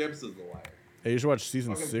get through 3 episodes of The Wire. Hey, you should watch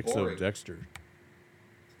season Fucking 6 boring. of Dexter.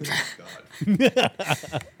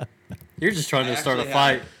 God. You're just trying to start a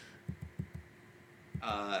fight.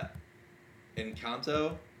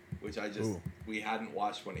 Encanto, which we hadn't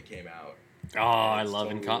watched when it came out. Oh, I love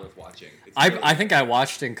totally Encanto. Worth watching. I think I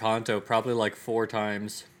watched Encanto probably like 4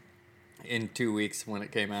 times in 2 weeks when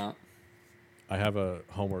it came out. I have a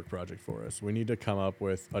homework project for us. We need to come up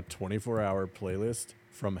with a 24-hour playlist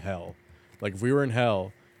from hell. Like if we were in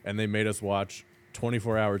hell and they made us watch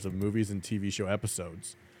 24 hours of movies and TV show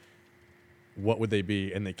episodes, what would they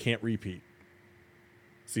be? And they can't repeat.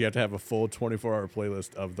 So you have to have a full 24-hour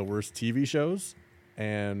playlist of the worst TV shows,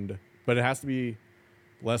 but it has to be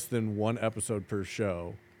less than 1 episode per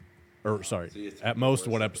show. Or sorry, at most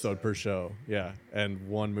 1 episode per show. Yeah, and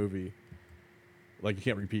 1 movie. Like you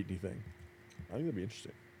can't repeat anything. I think that'd be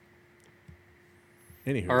interesting.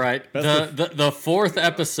 Anywho, all right, the 4th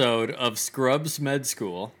episode of Scrubs Med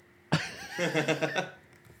School.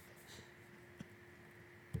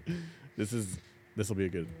 This will be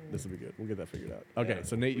good. We'll get that figured out. Okay,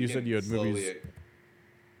 so Nate, you said you had movies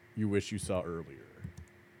you wish you saw earlier.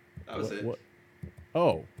 That was it. What?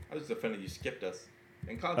 Oh. I was offended you skipped us.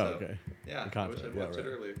 Encanto. Oh, okay. Yeah, Encanto. I wish I'd watched it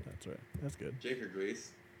earlier. That's right. That's good. Jake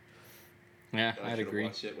agrees. Yeah, I I'd should agree.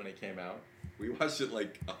 have watched it when it came out. We watched it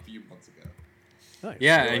like a few months ago. Nice.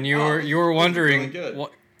 Yeah, You're and like, you were wondering really good.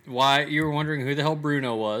 why you were wondering who the hell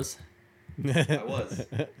Bruno was I was.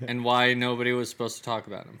 and why nobody was supposed to talk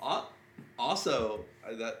about him. Also,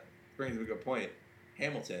 that brings up a good point.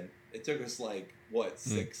 Hamilton. It took us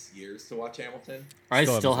 6 years to watch Hamilton. I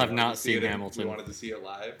still haven't have seen not seen We Hamilton. wanted to see it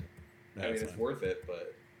live. I mean, it's worth it,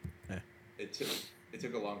 but it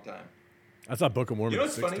took a long time. I saw Book of Mormon You know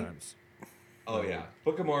what's 6 funny? times. Oh yeah,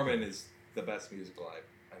 Book of Mormon is the best musical I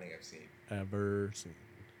think I've seen. Ever seen.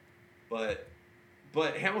 But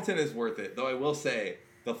Hamilton is worth it. Though I will say,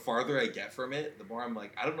 the farther I get from it, the more I'm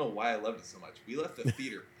like, I don't know why I loved it so much. We left the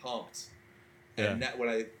theater pumped, and now when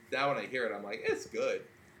I hear it, I'm like, it's good.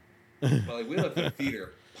 But we left the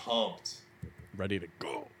theater pumped, Ready to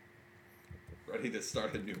go. ready to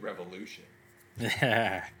start a new revolution.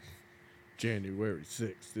 January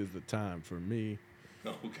 6th is the time for me.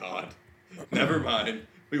 Oh God, never mind.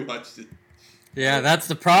 We watched it. Yeah, that's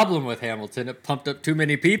the problem with Hamilton. It pumped up too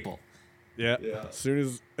many people. Yeah. Yeah. As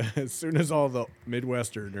soon as all the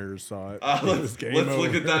Midwesterners saw it, it was Let's game look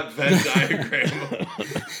over. at that Venn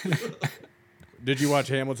diagram. Did you watch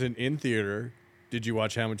Hamilton in theater? Did you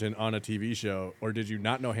watch Hamilton on a TV show? Or did you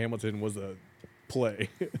not know Hamilton was a play?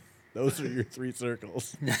 Those are your 3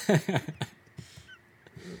 circles.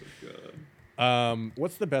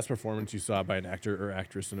 What's the best performance you saw by an actor or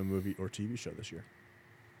actress in a movie or TV show this year?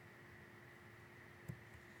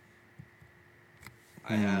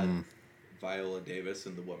 I had Viola Davis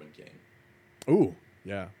in The Woman King. Ooh,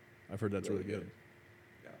 yeah. I've heard that's really good.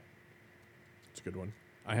 Yeah. It's a good one.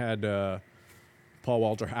 I had Paul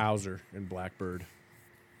Walter Hauser in Blackbird.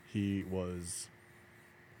 He was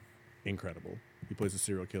incredible. He plays a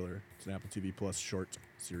serial killer. It's an Apple TV Plus short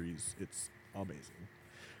series. It's amazing.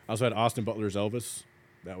 I also had Austin Butler's Elvis.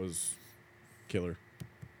 That was killer.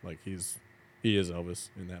 He is Elvis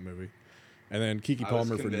in that movie. And then Keke Palmer I was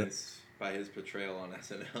for convinced by his portrayal on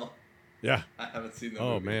SNL. yeah. I haven't seen the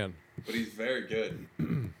Oh movie. man. But he's very good.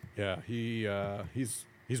 Yeah,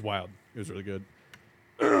 he's wild. It was really good.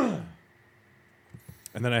 And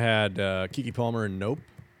then I had Kiki Palmer in Nope,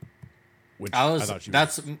 which I thought she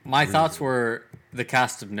that's was my really thoughts good. were the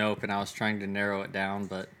cast of Nope, and I was trying to narrow it down,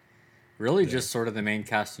 but really just sort of the main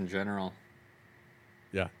cast in general.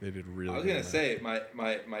 Yeah, they did really. I was gonna say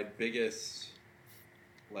my biggest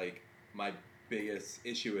my biggest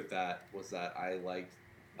issue with that was that I liked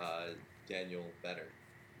Daniel better.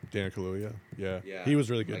 Daniel Kaluuya. Yeah, Yeah, he was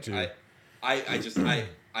really good like, too.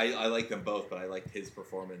 I like them both, but I liked his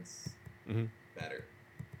performance better.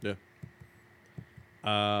 Yeah.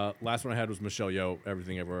 Last one I had was Michelle Yeoh.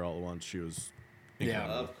 Everything Everywhere All at Once. She was. Yeah.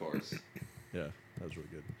 incredible. Of course. Yeah, that was really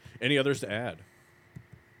good. Any others to add?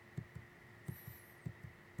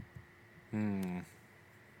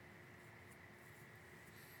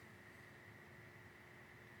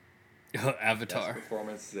 Avatar. Best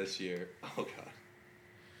performance this year. Oh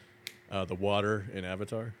god. The water in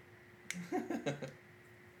Avatar.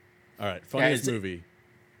 All right, funniest movie.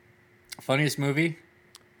 Funniest movie?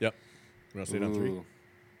 Yep. You want to say it on 3? Ooh.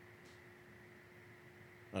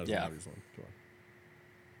 That was Yeah. an obvious one. Come on.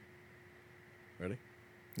 Ready?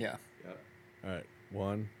 Yeah. Yep. All right.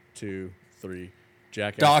 1, 2, 3.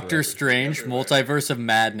 Jackass Doctor Forever. Strange, Everywhere. Multiverse of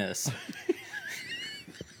Madness.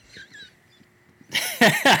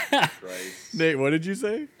 Christ. Nate, what did you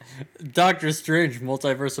say? Doctor Strange,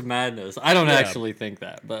 Multiverse of Madness. I don't Yeah. actually think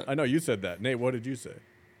that, but I know you said that. Nate, what did you say?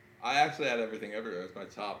 I actually had Everything Everywhere as my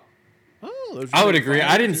top. Oh, those I are would your agree.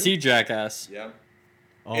 final I didn't two? see Jackass. Yeah.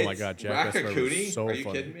 Oh my It's god, Jackass Forever was Raccoonie? so Are you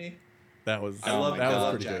funny. kidding me? That was I love that was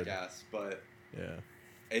pretty pretty good. Jackass, but Yeah.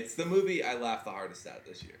 it's the movie I laughed the hardest at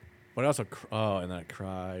this year. But I also and then I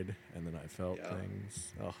cried and then I felt Yeah.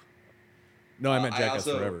 things. Oh. No, I meant I Jackass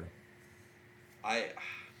also- Forever.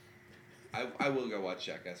 I will go watch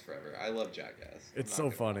Jackass Forever. I love Jackass. It's I'm so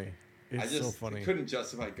not gonna funny. lie. It's I just so funny. couldn't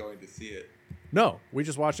justify going to see it. No, we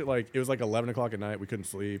just watched it it was like 11 o'clock at night. We couldn't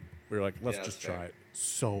sleep. We were like, let's Yeah, just that's fair. try it.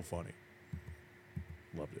 So funny.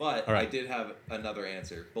 Loved it. But All right. I did have another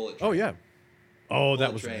answer. Bullet Train. Oh yeah. Oh, that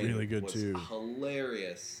Bullet was Train really good was too.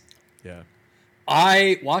 Hilarious. Yeah.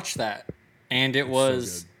 I watched that, and it It's so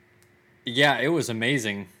was, yeah, it was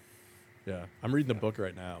amazing. Yeah. I'm reading the book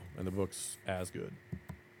right now, and the book's as good.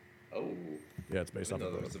 Oh, Yeah, it's based I off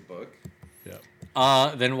didn't know a there was book. a book.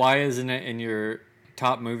 Yeah. Then why isn't it in your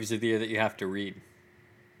top movies of the year that you have to read?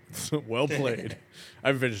 Well played. I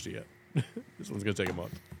haven't finished it yet. This one's gonna take a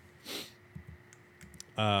month.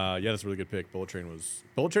 Yeah, that's a really good pick. Bullet Train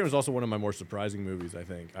was also one of my more surprising movies. I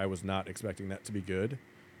think I was not expecting that to be good,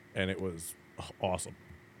 and it was awesome,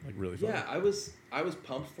 like really fun. Yeah, I was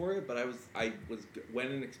pumped for it, but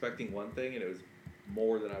went in expecting one thing, and it was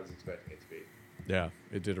more than I was expecting it to be. Yeah,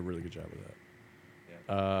 it did a really good job of that.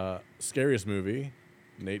 Yeah. Scariest movie.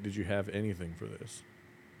 Nate, did you have anything for this?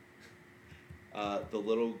 The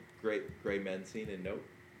little gray men scene in Nope.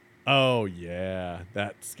 Oh yeah,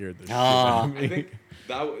 that scared the shit Ah. out of me. I think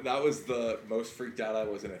that was the most freaked out I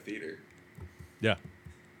was in a theater. Yeah,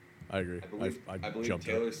 I agree. I believe jumped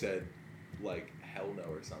Taylor said like hell no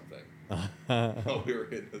or something up. while we were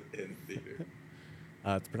in the theater.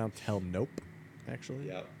 It's pronounced Hell Nope, actually.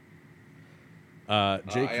 Yeah.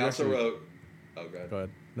 Jake, I you also actually- wrote. Oh, God. Go ahead.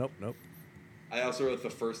 Nope. I also wrote the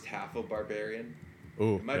first half of Barbarian.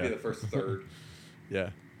 Ooh, It might be the first third.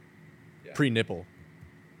 Yeah. Yeah. Pre-nipple.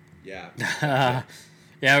 Yeah.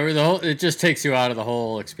 Yeah, it just takes you out of the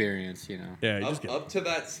whole experience, you know. Yeah, you just Up, get. up to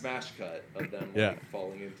that smash cut of them Yeah. like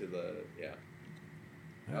falling into the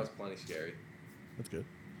That was plenty scary. That's good.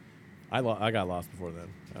 I got lost before then.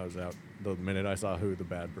 I was out the minute I saw who the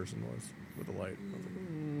bad person was with the light. I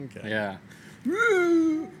was like, okay. Yeah.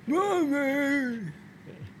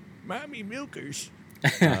 Mommy milkers.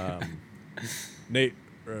 Nate,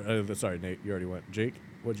 sorry, Nate, you already went. Jake,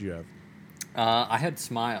 what'd you have? I had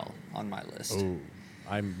Smile on my list. Oh,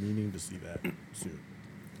 I'm meaning to see that soon.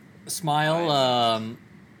 Smile,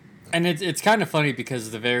 and it's kind of funny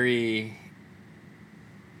because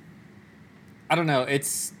I don't know,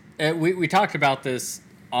 we talked about this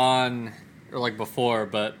before,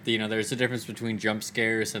 but you know, there's a difference between jump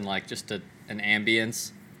scares and like just an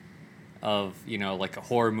ambience of, you know, like a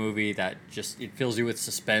horror movie that just it fills you with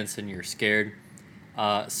suspense and you're scared.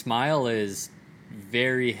 Smile is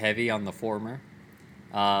very heavy on the former,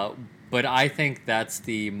 but I think that's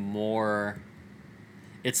the more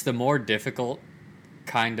difficult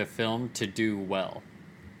kind of film to do well.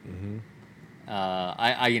 Mm-hmm.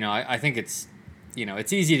 I think it's, you know,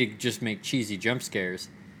 it's easy to just make cheesy jump scares,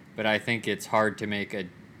 but I think it's hard to make a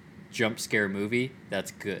jump scare movie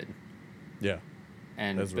that's good. Yeah.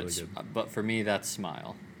 And That's really good. But for me, that's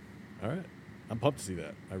Smile. All right. I'm pumped to see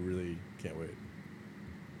that. I really can't wait.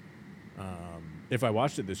 If I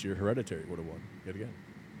watched it this year, Hereditary would have won yet again.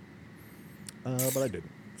 But I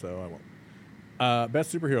didn't, so I won't.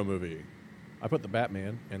 Best superhero movie. I put The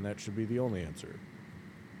Batman, and that should be the only answer.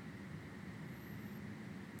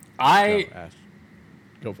 Ash,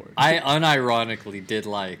 go for it. I unironically did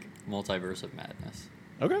like Multiverse of Madness.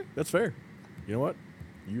 Okay, that's fair. You know what?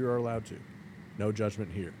 You are allowed to. No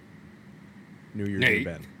judgment here. New Year's Nate.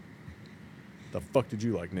 Ben. The fuck did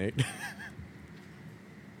you like, Nate?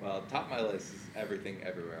 Well, top of my list is Everything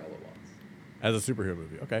Everywhere All at Once. As a superhero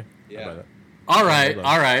movie. Okay. Yeah. I'll buy that. All right, Hold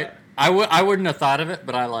on. all right. I wouldn't have thought of it,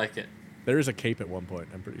 but I like it. There is a cape at one point,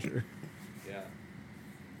 I'm pretty sure.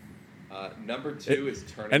 Yeah. Number 2 is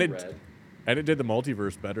Turning and it- Red. And it did the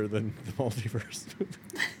multiverse better than the multiverse movie.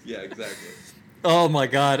 Yeah, exactly. Oh my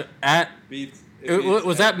god! It Was beats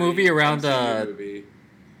that every movie around, MCU movie.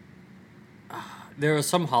 There was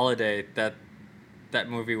some holiday that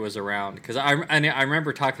movie was around because I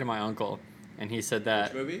remember talking to my uncle and he said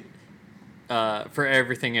that Which movie? For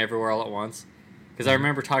Everything Everywhere All at Once, because I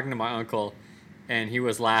remember talking to my uncle and he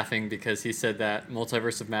was laughing because he said that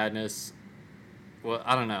Multiverse of Madness. Well,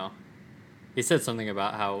 I don't know. He said something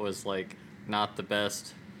about how it was like not the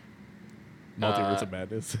best. Multiverse of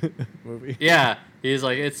Madness movie. Yeah, he's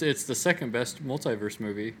like it's the second best multiverse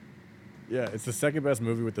movie. Yeah, it's the second best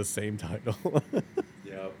movie with the same title.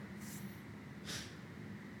 Yep.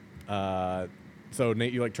 So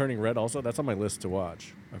Nate, you like Turning Red also? That's on my list to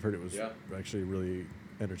watch. I've heard it was Yeah. actually really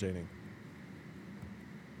entertaining.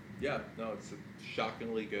 Yeah, no, it's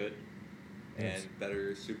shockingly good Yes. and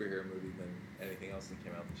better superhero movie than anything else that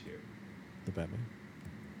came out this year. The Batman.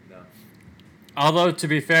 No. Although to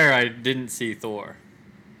be fair, I didn't see Thor.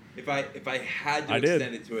 If I had to I did.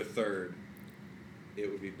 extend it to a third,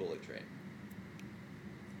 it would be Bullet Train.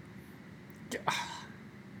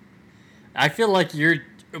 I feel like your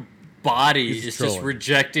body He's is trolling. just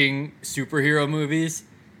rejecting superhero movies,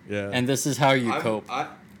 Yeah. and this is how you cope.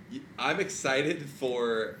 I'm excited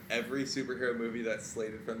for every superhero movie that's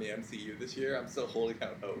slated from the MCU this year. I'm still holding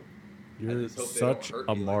out hope. I You're just hope such they don't hurt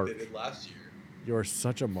a me mark. like they did last year. You're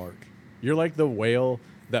such a mark. You're like the whale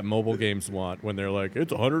that mobile games want when they're like,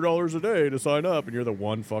 it's $100 a day to sign up, and you're the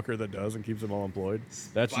one fucker that does and keeps them all employed.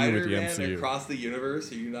 That's you with the Spider-Man MCU. Across the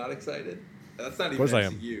Universe, are you not excited? That's not even course I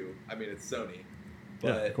am. MCU. I mean, it's Sony.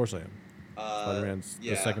 Yeah, But, of course I am. Spider-Man's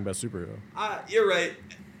the second best superhero. You're right.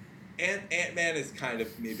 Ant-Man is kind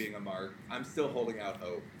of me being a mark. I'm still holding out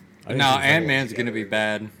hope. I No, think he's Ant-Man's gonna be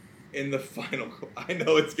bad. In the final, I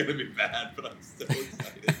know it's gonna be bad, but I'm still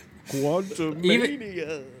excited. Quantum Even-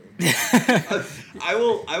 Mania. I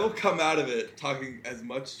will come out of it talking as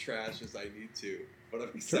much trash as I need to, but I'm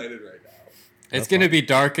excited right now. It's gonna be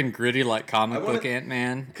dark and gritty like comic I wanna- book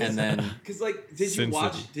Ant-Man, and then Because like, did you Sin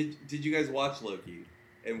watch? City. Did you guys watch Loki?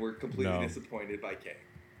 And were completely No. disappointed by Kang.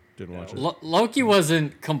 Didn't watch it. Loki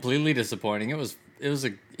wasn't completely disappointing. It was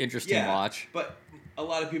an interesting Yeah, watch. but a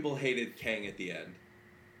lot of people hated Kang at the end.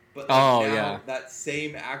 But Oh, now yeah. that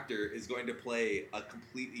same actor is going to play a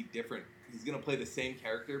completely different. He's going to play the same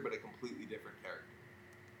character, but a completely different character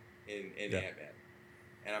in Yeah. Ant-Man,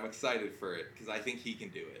 and I'm excited for it because I think he can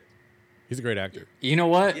do it. He's a great actor. You know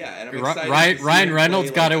what? Yeah, and I'm Ri- excited Ryan, to see Ryan him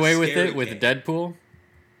Reynolds play, got like, a away with scary it with Kang. Deadpool.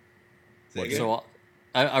 Say again? So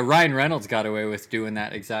Ryan Reynolds got away with doing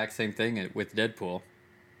that exact same thing with Deadpool.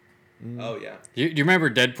 Oh yeah, Do you remember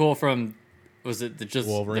Deadpool from? Was it the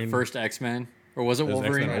Wolverine? first X-Men, or was it It was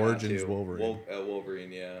Wolverine? X-Men Try not Origins to. Wolverine.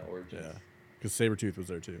 Wolverine, yeah, Origins. Yeah. Because Sabretooth was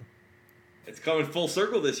there too. It's coming full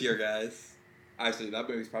circle this year, guys. Actually, that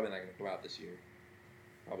movie's probably not going to come out this year.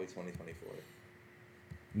 Probably 2024.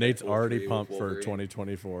 Nate's Deadpool already 3 with pumped for Wolverine.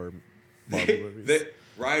 2024 Marvel movies.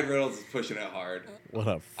 Ryan Reynolds is pushing it hard. What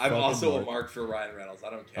a I'm fucking also mark. a mark for Ryan Reynolds. I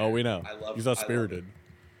don't care. Oh, we know. I love. He's I not love spirited.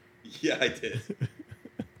 it. Yeah, I did.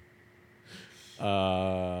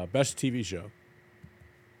 Best TV show.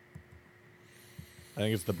 I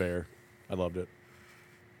think it's The Bear. I loved it.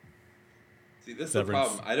 See, this is Severance.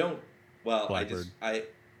 the problem. I don't. Well, Blackbird.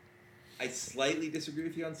 I slightly disagree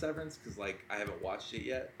with you on Severance because like I haven't watched it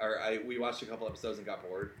yet, or we watched a couple episodes and got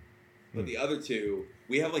bored. But the other two,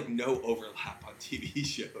 we have like no overlap on TV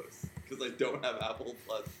shows because I don't have Apple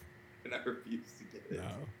Plus and I refuse to get it. No.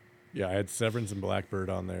 Yeah, I had Severance and Blackbird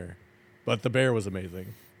on there. But The Bear was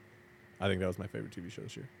amazing. I think that was my favorite TV show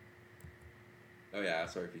this year. Oh yeah,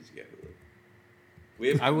 sorry, refuse to get Hulu. We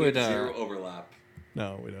have, I we would, have zero overlap.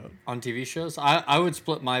 No, we don't. On TV shows, I would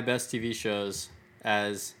split my best TV shows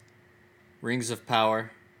as Rings of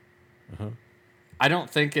Power. Uh-huh. I don't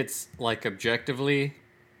think it's like objectively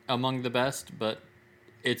among the best, but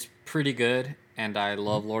it's pretty good, and I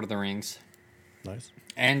love Lord of the Rings. Nice.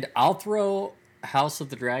 And I'll throw House of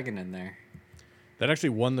the Dragon in there. That actually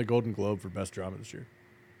won the Golden Globe for Best Drama this year.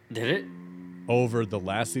 Did it? Over the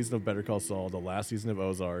last season of Better Call Saul, the last season of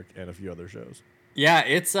Ozark, and a few other shows. Yeah,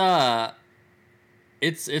 it's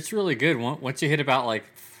really good. Once you hit about like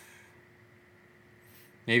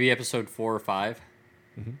maybe episode 4 or 5,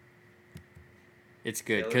 it's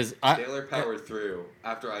good because Taylor powered through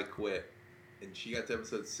after I quit, and she got to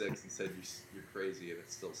episode 6 and said you're crazy, and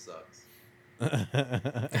it still sucks.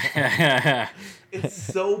 It's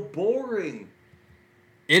so boring.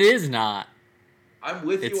 It is not.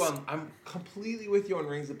 I'm completely with you on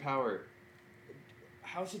Rings of Power.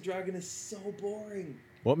 House of Dragon is so boring.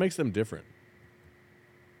 What makes them different?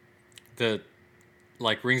 The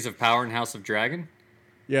Rings of Power and House of Dragon?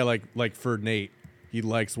 Yeah, like for Nate, he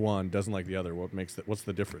likes one, doesn't like the other. What's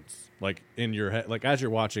the difference? Like in your head, like as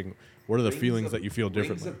you're watching, what are the feelings that you feel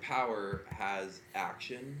differently? Rings of Power has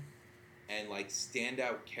action and like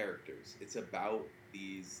standout characters. It's about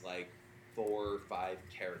these like 4 or 5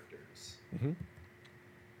 characters. Mm-hmm.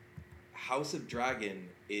 House of Dragon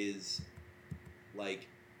is like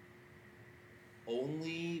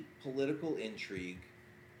only political intrigue,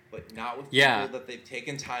 but not with people that they've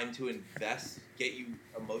taken time to get you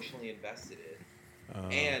emotionally invested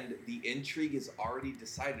in. And the intrigue is already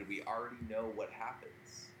decided. We already know what happens.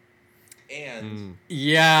 And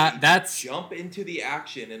that's jump into the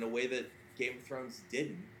action in a way that Game of Thrones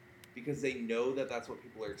didn't, because they know that that's what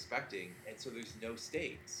people are expecting, and so there's no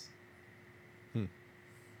stakes.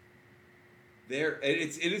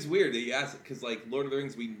 It is weird that you ask, because like Lord of the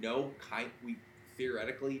Rings, we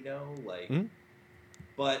theoretically know, like,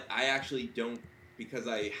 but I actually don't, because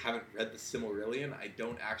I haven't read the Silmarillion. I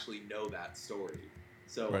don't actually know that story,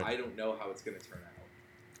 so I don't know how it's going to turn out.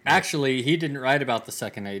 Actually, he didn't write about the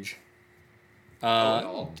Second Age. At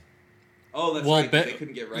all? Oh, that's right. They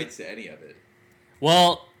couldn't get rights to any of it.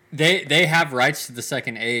 Well, they have rights to the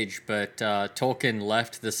Second Age, but Tolkien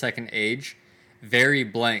left the Second Age very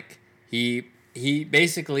blank. He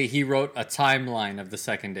wrote a timeline of the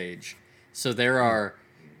Second Age. So there are,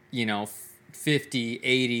 50,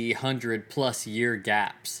 80, 100 plus year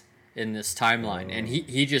gaps in this timeline. And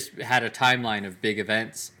he just had a timeline of big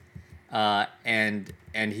events. And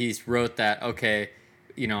he's wrote that, okay,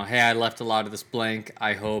 hey, I left a lot of this blank.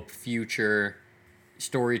 I hope future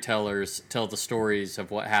storytellers tell the stories of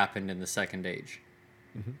what happened in the Second Age.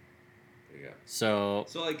 Mm-hmm. There you go. So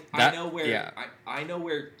like I know where I know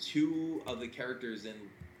where 2 of the characters in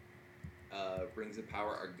Rings of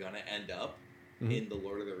Power are gonna end up in the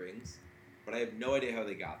Lord of the Rings, but I have no idea how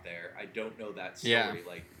they got there. I don't know that story. Yeah.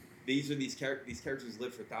 Like these characters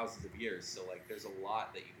lived for thousands of years, so like there's a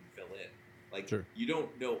lot that you can fill in. Like you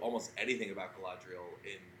don't know almost anything about Galadriel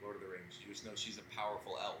in Lord of the Rings. You just know she's a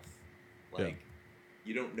powerful elf. Like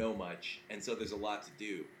you don't know much, and so there's a lot to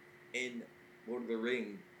do. In Lord of the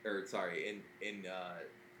Ring, in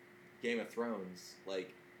Game of Thrones,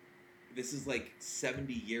 like this is like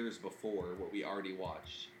 70 years before what we already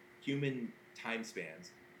watched. Human time spans.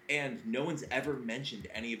 And no one's ever mentioned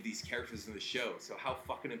any of these characters in the show, so how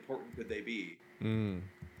fucking important could they be?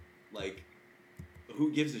 Like,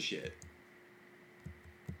 who gives a shit?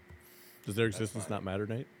 Does their existence not matter,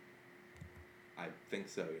 Nate? I think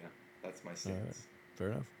so, yeah. That's my stance. Right.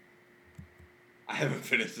 Fair enough. I haven't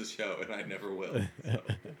finished the show, and I never will. So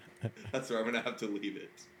that's where I'm going to have to leave it.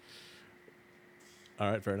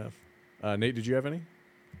 All right, fair enough. Nate, did you have any?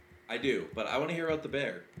 I do, but I want to hear about the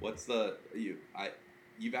bear. What's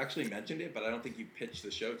you've actually mentioned it, but I don't think you pitched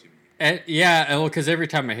the show to me. Because every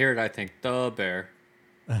time I hear it, I think the bear.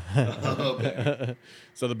 Bear.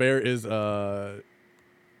 So the bear is show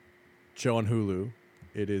on Hulu.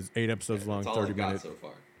 It is 8 episodes long, 30 minutes. So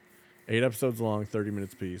far. 8 episodes long, 30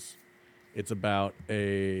 minutes piece. It's about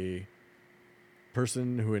a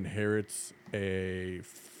person who inherits a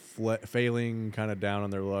failing, kind of down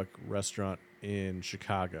on their luck restaurant in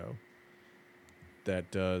Chicago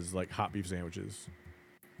that does like hot beef sandwiches.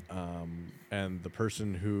 And the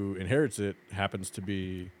person who inherits it happens to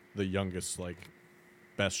be the youngest, like,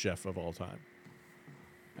 best chef of all time.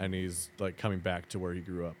 And he's like coming back to where he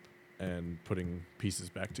grew up and putting pieces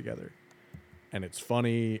back together. And it's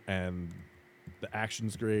funny and the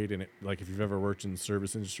action's great. And it, like, if you've ever worked in the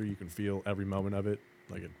service industry, you can feel every moment of it.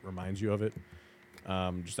 Like, it reminds you of it.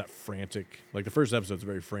 Just that frantic, like the first episode's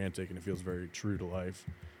very frantic and it feels very true to life.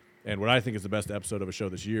 And what I think is the best episode of a show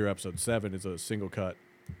this year, episode 7, is a single cut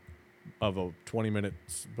of a 20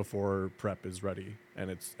 minutes before prep is ready,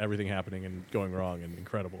 and it's everything happening and going wrong and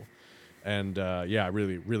incredible. And I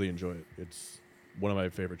really, really enjoy it. It's one of my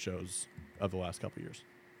favorite shows of the last couple of years.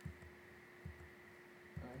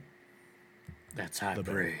 That's high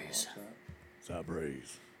praise. It's high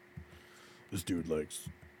praise. This dude likes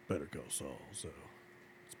Better Call Saul, so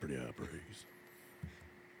It's pretty high praise.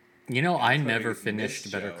 You know, I That's why never we finished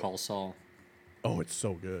missed Better Joe. Call Saul. Oh, it's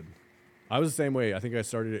so good. I was the same way. I think I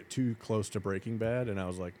started it too close to Breaking Bad, and I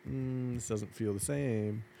was like, this doesn't feel the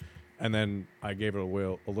same. And then I gave it a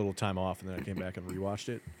little time off, and then I came back and rewatched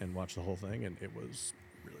it and watched the whole thing, and it was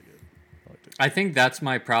really good. I liked it. I think that's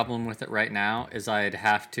my problem with it right now is I'd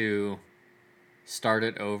have to start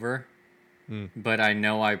it over. But I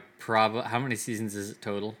know I probably... How many seasons is it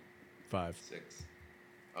total? 5. 6.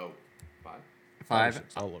 Oh, 5? 5? 6.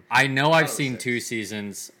 I'll look. I know thought I've it was seen 6. 2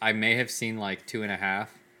 seasons. I may have seen like 2.5.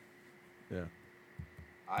 Yeah.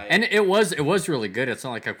 And it was really good. It's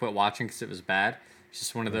not like I quit watching because it was bad. It's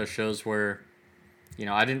just one of those shows where, you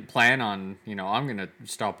know, I didn't plan on, you know, I'm going to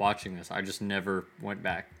stop watching this. I just never went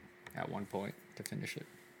back at one point to finish it.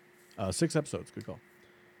 6 episodes. Good call.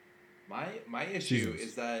 My issue Seasons.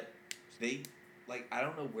 is that they, like, I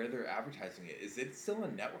don't know where they're advertising it. Is it still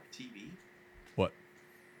on network TV? What?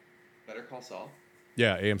 Better Call Saul?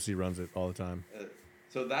 Yeah, AMC runs it all the time.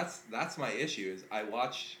 So that's my issue is I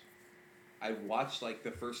watched like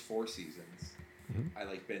the first 4 seasons. I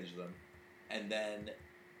like binged them, and then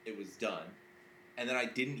it was done, and then I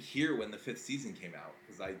didn't hear when the 5th season came out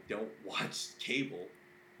because I don't watch cable.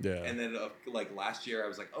 Yeah. And then like last year I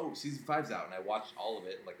was like, oh, season 5's out, and I watched all of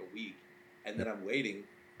it in like a week, and then I'm waiting.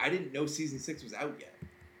 I didn't know season 6 was out yet.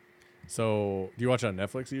 So, do you watch it on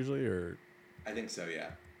Netflix usually, or? I think so, yeah.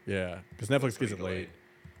 Yeah, because Netflix gets Pretty it late. delayed.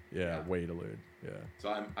 Yeah, Yeah. way delayed. Yeah.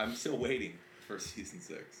 So I'm still waiting for season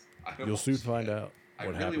 6. I haven't You'll soon watched it find yet. out I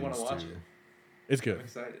what really want happens to watch to. it. It's I'm good.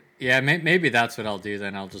 excited. Yeah, maybe that's what I'll do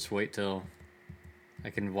then. I'll just wait till I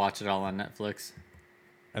can watch it all on Netflix.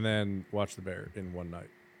 And then watch The Bear in one night,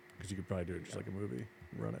 because you could probably do it just like a movie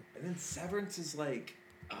and run it. And then Severance is like,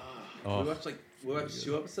 Oh, we watched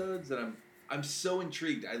 2 episodes, and I'm so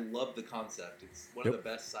intrigued. I love the concept. It's one of the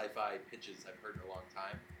best sci-fi pitches I've heard in a long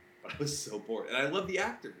time. But I was so bored, and I love the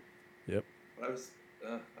actor. Yep. But I was, I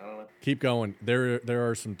don't know. Keep going. There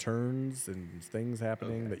are some turns and things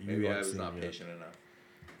happening that you Maybe I aren't was seeing not yet. patient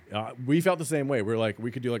enough. We felt the same way. We're like,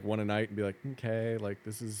 we could do like one a night and be like, okay, like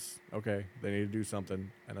this is okay. They need to do something,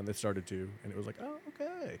 and then they started to, and it was like, oh,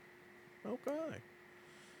 okay. All right.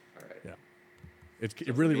 Yeah. It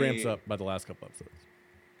So really for me- ramps up by the last couple episodes.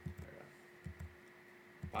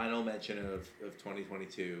 Final mention of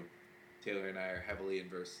 2022. Taylor and I are heavily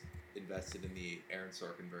invested in the Aaron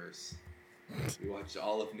Sorkin verse. We watched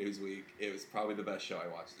all of Newsweek. It was probably the best show I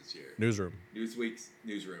watched this year. Newsroom. Newsweek's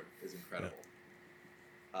Newsroom is incredible.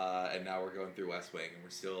 And now we're going through West Wing, and we're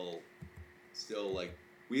still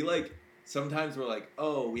like, sometimes we're like,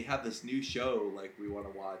 oh, we have this new show like we want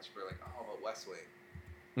to watch. We're like, oh, but West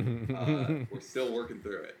Wing. We're still working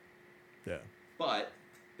through it. Yeah. But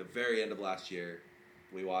the very end of last year,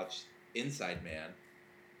 we watched Inside Man.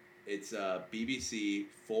 It's a BBC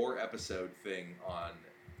 4-episode thing on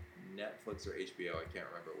Netflix or HBO. I can't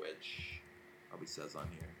remember which. Probably says on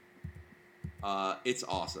here. It's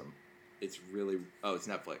awesome. It's really... Oh, it's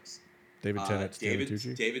Netflix. David Tennant, Stanley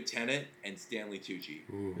Tucci. David Tennant and Stanley Tucci.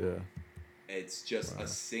 Ooh. Yeah. It's just Wow. a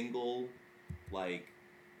single, like,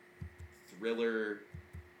 thriller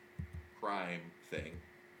crime thing.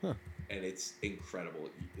 Huh. And it's incredible.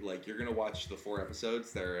 Like, you're going to watch the 4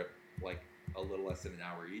 episodes. They're, like, a little less than an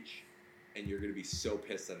hour each. And you're going to be so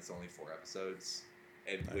pissed that it's only 4 episodes.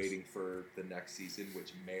 And Nice. waiting for the next season,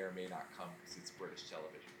 which may or may not come because it's British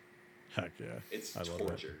television. Heck yeah. It's I love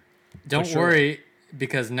torture. Don't sure. worry,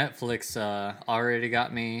 because Netflix already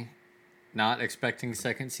got me not expecting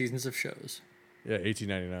second seasons of shows. Yeah,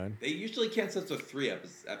 $18.99. They usually cancel after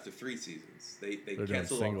 3 seasons. They doing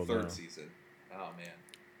canceled on single the 3rd now. season. Oh, man.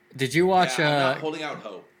 Did you watch? Yeah, I'm not holding out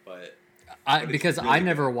hope, but it's Because really I good.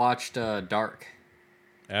 never watched Dark.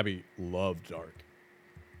 Abby loved Dark.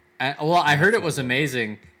 Well, I heard it was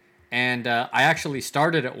amazing, and I actually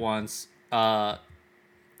started it once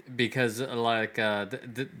because like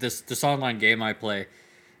this online game I play,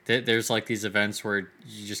 there's like these events where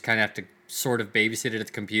you just kind of have to sort of babysit it at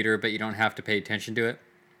the computer, but you don't have to pay attention to it.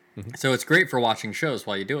 So it's great for watching shows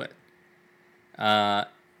while you do it.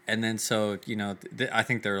 And then so I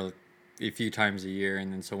think there are a few times a year,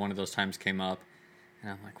 and then so one of those times came up,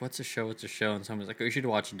 and I'm like, "What's a show? What's a show?" And someone was like, "Oh, you should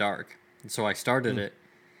watch Dark." And so I started it.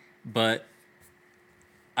 But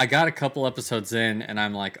I got a couple episodes in, and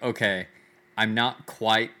I'm like, okay, I'm not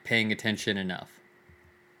quite paying attention enough.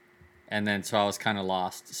 And then so I was kind of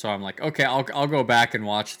lost. So I'm like, okay, I'll go back and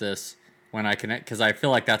watch this when I can, because I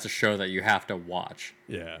feel like that's a show that you have to watch.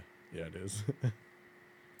 Yeah. Yeah, it is.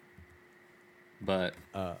 But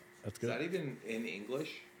That's is good. that even in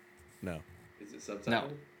English? No. Is it subtitled?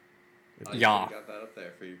 No. Oh, you Yeah. got that up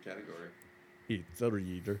there for your category. It's a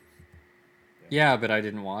reader. Yeah. Yeah, but I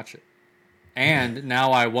didn't watch it. And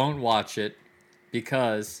now I won't watch it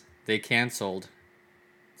because they canceled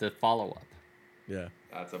the follow-up. Yeah.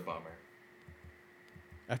 That's a bummer.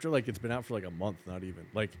 After like it's been out for like a month, not even.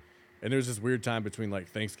 Like, and there's this weird time between like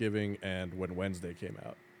Thanksgiving and when Wednesday came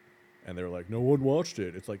out. And they were like, no one watched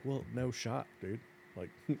it. It's like, well, no shot, dude. Like,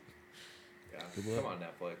 Yeah. Come on,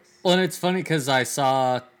 Netflix. Well, and it's funny because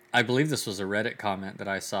I believe this was a Reddit comment that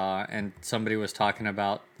I saw, and somebody was talking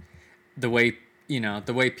about the way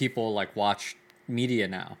people like watch media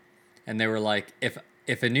now, and they were like,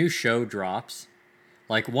 if a new show drops,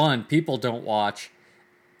 like people don't watch,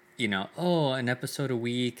 an episode a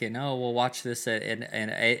week, and we'll watch this at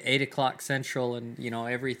 8 o'clock Central, and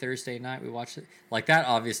every Thursday night we watch it. Like that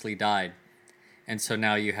obviously died, and so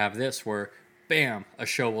now you have this where, bam, a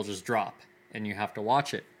show will just drop, and you have to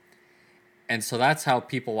watch it. And so that's how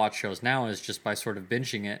people watch shows now, is just by sort of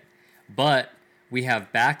binging it. But we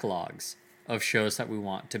have backlogs of shows that we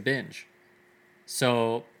want to binge.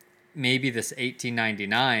 So maybe this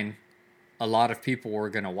 $18.99, a lot of people were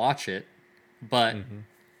going to watch it, but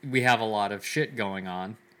we have a lot of shit going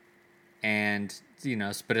on. And,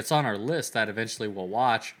 but it's on our list that eventually we'll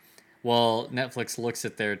watch. Well, Netflix looks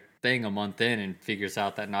at their thing a month in and figures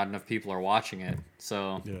out that not enough people are watching it.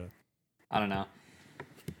 So, yeah. I don't know.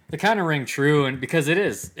 They kind of ring true, and because it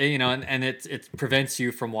is, and it prevents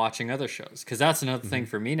you from watching other shows. Because that's another thing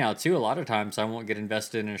for me now too. A lot of times I won't get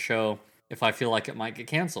invested in a show if I feel like it might get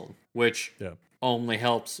canceled, which only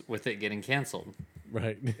helps with it getting canceled.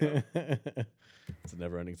 Right. It's a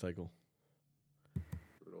never-ending cycle.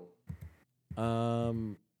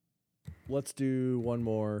 Brutal. Let's do one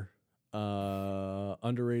more.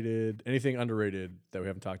 Underrated. Anything underrated that we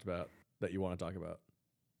haven't talked about that you want to talk about,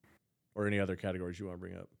 or any other categories you want to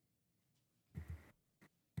bring up?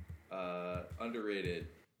 Underrated.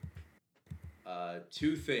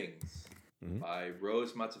 Two Things by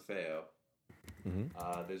Rose Matafeo.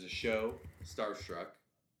 There's a show, Starstruck,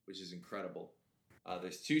 which is incredible.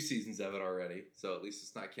 There's 2 seasons of it already, so at least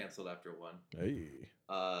it's not canceled after one. Hey.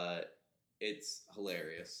 It's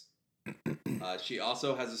hilarious. She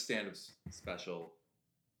also has a stand-up special,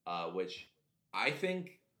 which I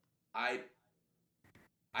think I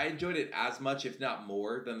enjoyed it as much, if not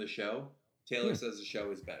more, than the show. Taylor says the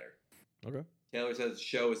show is better. Okay. Taylor says the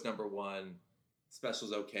show is number 1.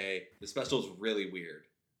 Special's okay. The special's really weird,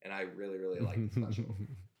 and I really, really like the special.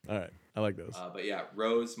 All right. I like those. But yeah,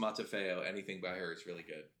 Rose Matafeo, anything by her is really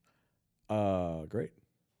good. Great.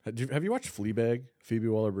 Have you watched Fleabag, Phoebe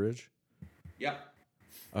Waller-Bridge? Yeah.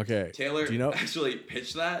 Okay. Taylor do you know, actually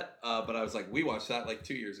pitched that, but I was like, we watched that like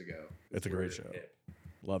 2 years ago. It's a great show.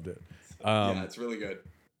 Loved it. So, yeah, it's really good.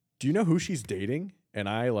 Do you know who she's dating? And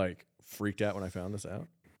I freaked out when I found this out.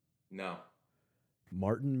 No.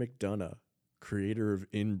 Martin McDonagh, creator of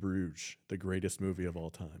In Bruges, the greatest movie of all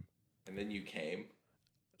time. And then you came.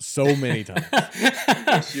 So many times.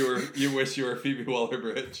 You wish you were Phoebe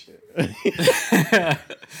Waller-Bridge.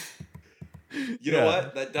 You know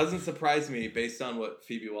what? That doesn't surprise me based on what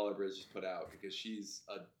Phoebe Waller-Bridge has put out, because she's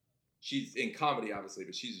in comedy, obviously,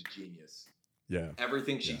 but she's a genius. Yeah.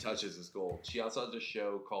 Everything she touches is gold. She also has a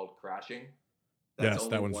show called Crashing. Yes,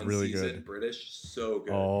 that one's really good. British, so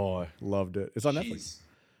good. Oh, I loved it. It's on Netflix.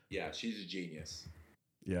 Yeah, she's a genius.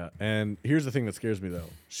 Yeah, and here's the thing that scares me though.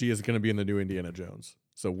 She is going to be in the new Indiana Jones.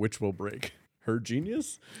 So which will break? Her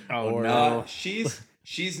genius? No.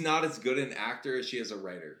 She's not as good an actor as she is a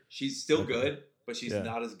writer. She's still good, but she's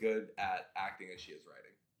not as good at acting as she is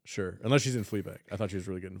writing. Sure, unless she's in Fleabag. I thought she was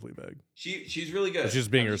really good in Fleabag. She's really good. But she's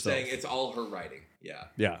being I'm herself. Saying it's all her writing. Yeah.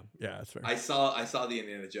 Yeah, that's fair. I saw the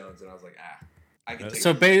Indiana Jones and I was like, I can take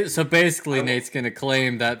so basically Nate's going to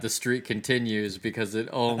claim that the streak continues because it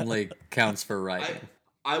only counts for writing.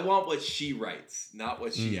 I want what she writes, not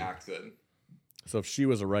what she acts in. So if she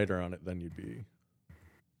was a writer on it, then you'd be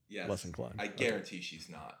Yes. less inclined. I guarantee she's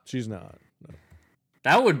not. She's not. No.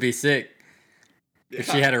 That would be sick. If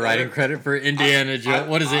she had a writing credit for Indiana Jones.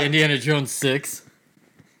 What is it, Indiana Jones 6?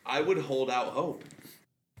 I would hold out hope.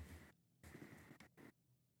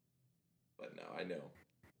 But no, I know.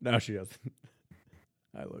 No, she doesn't.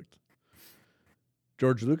 I looked.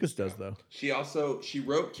 George Lucas does, though. She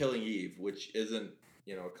wrote Killing Eve, which isn't,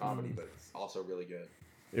 a comedy, but it's also really good.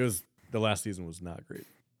 The last season was not great,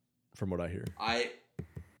 from what I hear.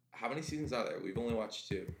 How many seasons are there? We've only watched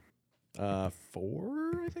 2. 4,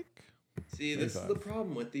 I think. See, this is the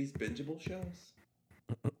problem with these bingeable shows.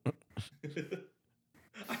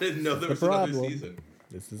 I didn't know there was another season.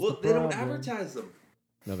 They don't advertise them.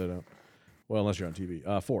 No, they don't. Well, unless you're on TV.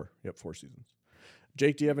 4. Yep, 4 seasons.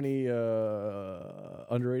 Jake, do you have any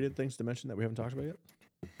underrated things to mention that we haven't talked about yet?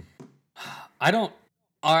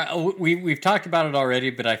 We've talked about it already,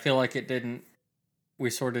 but I feel like it didn't. We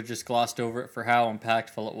sort of just glossed over it for how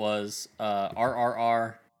impactful it was.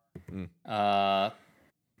 RRR.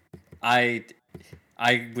 I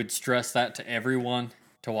would stress that to everyone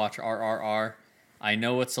to watch RRR. I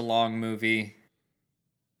know it's a long movie.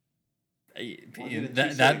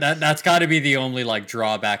 That's got to be the only like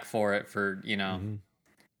drawback for it, for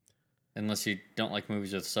unless you don't like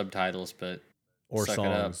movies with subtitles, but or suck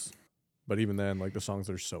songs. It up. But even then, like the songs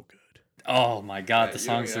are so good. Oh my god, the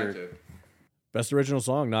songs are best original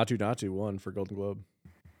song. Natu won for Golden Globe.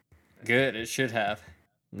 Good, it should have.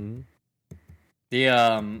 Mm-hmm. The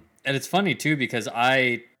and it's funny too because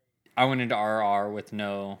I went into RR with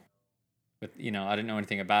I didn't know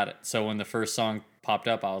anything about it. So when the first song popped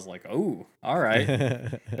up, I was like, "Oh, all right."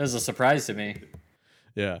 That was a surprise to me.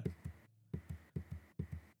 Yeah.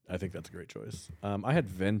 I think that's a great choice. I had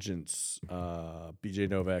Vengeance, BJ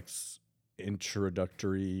Novak's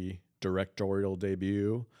introductory directorial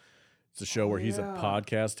debut. It's a show where he's a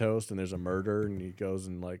podcast host and there's a murder and he goes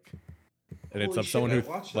and it's of someone who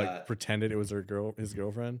pretended it was his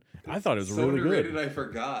girlfriend. I thought it was really good. I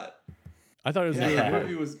forgot. I thought it was really good. That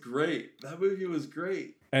movie was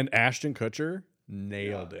great. And Ashton Kutcher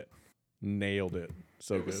nailed it.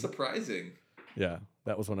 So it was good. Surprising. Yeah,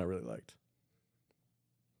 that was one I really liked.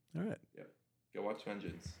 All right. Yep. Go watch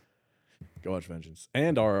Vengeance.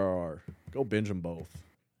 And RRR. Go binge them both.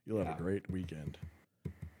 You'll have a great weekend.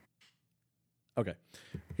 Okay.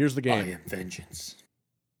 Here's the game. I am Vengeance.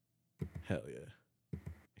 Hell yeah.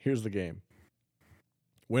 Here's the game.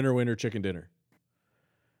 Winner, chicken dinner.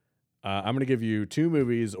 I'm going to give you 2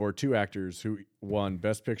 movies or 2 actors who won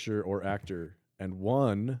Best Picture or Actor, and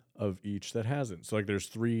one of each that hasn't. So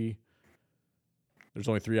there's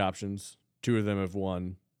only 3 options. 2 of them have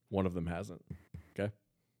won. One of them hasn't. Okay?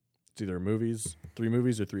 It's either 3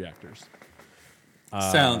 movies or 3 actors.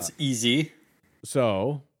 Sounds easy.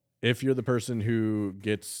 So, if you're the person who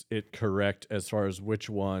gets it correct as far as which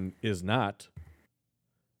one is not,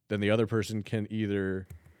 then the other person can either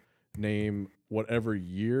name whatever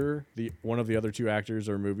year one of the other 2 actors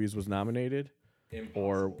or movies was nominated,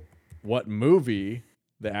 or what movie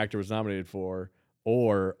the actor was nominated for,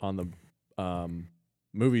 or on the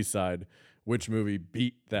movie side, which movie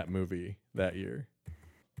beat that movie that year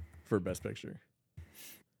for Best Picture.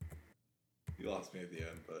 You lost me at the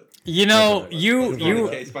end, but you on a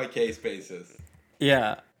case by case basis.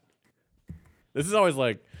 Yeah. This is always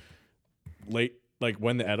late,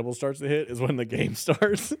 when the edible starts to hit is when the game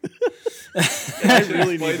starts. I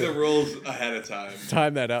really need the rules ahead of time.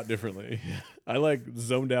 Time that out differently. I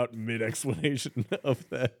zoned out mid-explanation of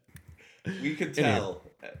that. We could tell.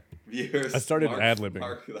 Viewers, I started ad-libbing.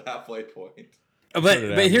 Mark the halfway point.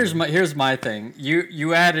 But here's my thing.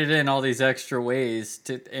 You added in all these extra ways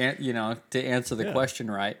to answer the question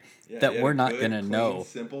right that we're not gonna know.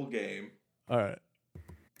 Simple game. All right.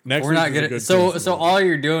 Next we're not gonna. So all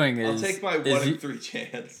you're doing is I'll take my 1 in 3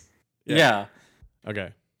 chance. Yeah.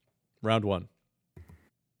 Okay. Round 1.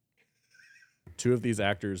 2 of these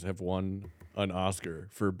actors have won an Oscar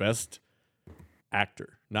for Best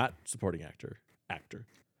Actor, not Supporting Actor.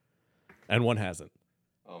 And one hasn't.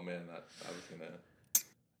 Oh man, I was gonna.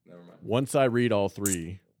 Never mind. Once I read all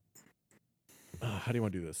 3, how do you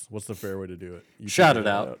want to do this? What's the fair way to do it? You shout it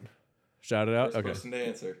out. Shout it out. First Okay. person to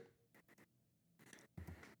answer.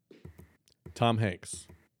 Tom Hanks,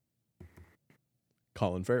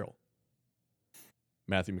 Colin Farrell,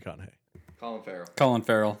 Matthew McConaughey. Colin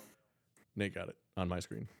Farrell. Nate got it on my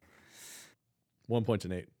screen. 1 point to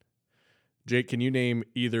Nate. Jake, can you name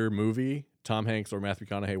either movie Tom Hanks or Matthew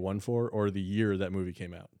McConaughey won for, or the year that movie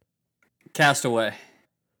came out? Castaway.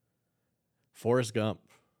 Forrest Gump.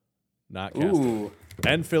 Not Castaway. Ooh.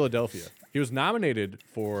 And Philadelphia. He was nominated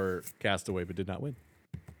for Castaway, but did not win.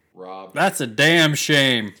 Rob. That's a damn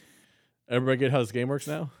shame. Everybody get how this game works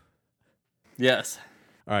now? Yes.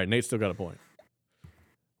 All right, Nate still got a point.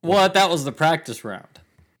 What? That was the practice round.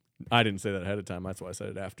 I didn't say that ahead of time. That's why I said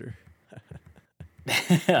it after.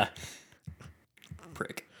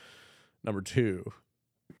 Prick. Number 2,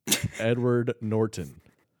 Edward Norton,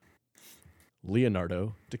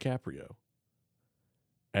 Leonardo DiCaprio,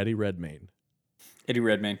 Eddie Redmayne. Eddie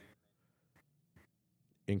Redmayne.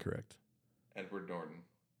 Incorrect. Edward Norton.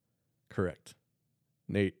 Correct.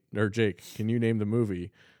 Jake, can you name the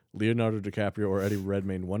movie Leonardo DiCaprio or Eddie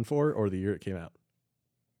Redmayne won for, or the year it came out?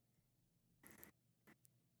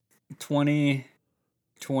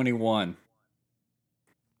 2021.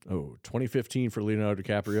 Oh, 2015 for Leonardo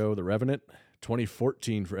DiCaprio, The Revenant.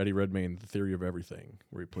 2014 for Eddie Redmayne, The Theory of Everything,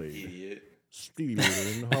 where he played Idiot.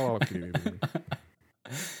 Stephen Hawking.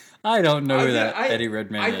 I don't know who that Eddie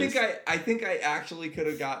Redmayne is. I think I actually could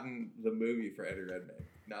have gotten the movie for Eddie Redmayne,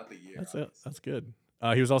 not the year. That's good.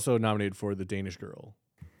 He was also nominated for The Danish Girl.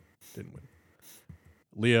 Didn't win.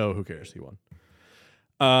 Leo, who cares? He won.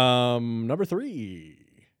 Number 3.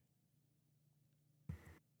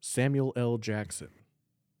 Samuel L. Jackson.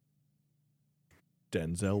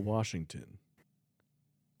 Denzel Washington.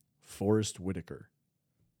 Forrest Whitaker.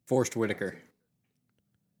 Forrest Whitaker.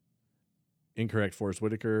 Incorrect. Forrest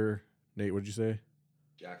Whitaker. Nate, what did you say?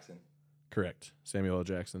 Jackson. Correct. Samuel L.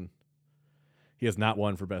 Jackson. He has not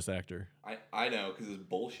won for Best Actor. I know, because it's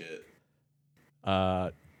bullshit.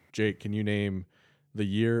 Jake, can you name the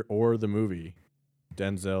year or the movie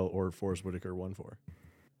Denzel or Forrest Whitaker won for?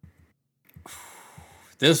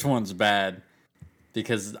 This one's bad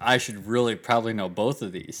because I should really probably know both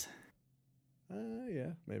of these.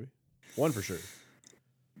 Yeah, maybe. One for sure.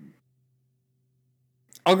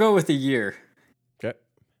 I'll go with the year. Okay.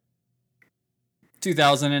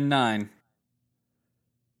 2009.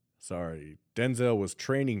 Sorry. Denzel was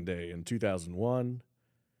Training Day in 2001.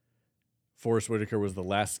 Forrest Whitaker was The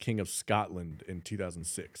Last King of Scotland in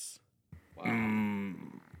 2006. Wow.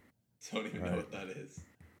 Don't even know what that is.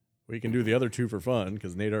 We can do the other two for fun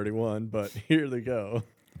because Nate already won, but here they go.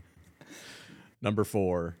 Number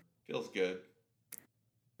 4. Feels good.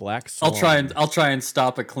 Black Swan. I'll try and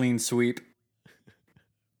stop a clean sweep.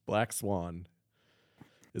 Black Swan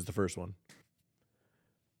is the first one.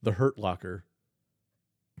 The Hurt Locker.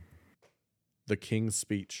 The King's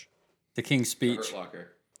Speech. The King's Speech. The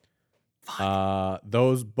Hurt Locker.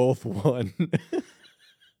 Those both won.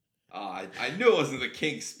 I knew it wasn't the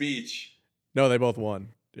King's Speech. No, they both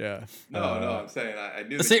won. Yeah. No, I'm saying I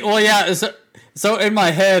knew. See, well, yeah. So in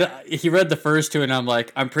my head, he read the first two, and I'm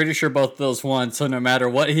like, I'm pretty sure both of those won. So no matter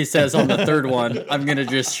what he says on the third one, I'm gonna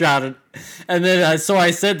just shout it. And then so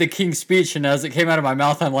I said the King's Speech, and as it came out of my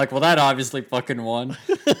mouth, I'm like, well, that obviously fucking won.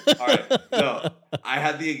 All right. No, I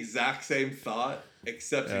had the exact same thought,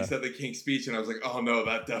 except he said the King's Speech, and I was like, oh no,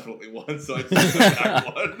 that definitely won. So I took the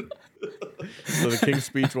back one. So the King's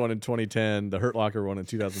Speech won in 2010. The Hurt Locker won in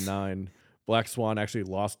 2009. Black Swan actually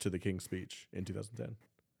lost to the King's Speech in 2010.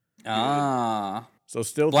 So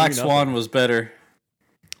still Black Swan was better.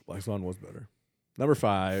 Black Swan was better. Number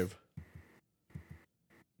 5.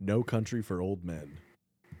 No Country for Old Men.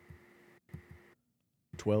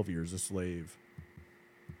 12 Years a Slave.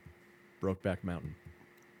 Brokeback Mountain.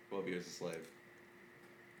 12 Years a Slave.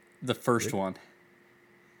 The first one.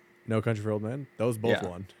 No Country for Old Men? Those both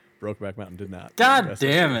won. Brokeback Mountain did not. God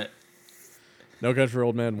damn it. No Country for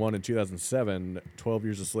Old Men won in 2007. 12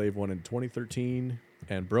 Years a Slave won in 2013.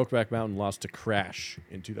 And Brokeback Mountain lost to Crash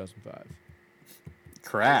in 2005.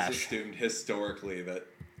 Crash. It's assumed historically that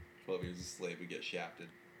 12 Years a Slave would get shafted.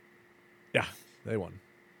 Yeah, they won.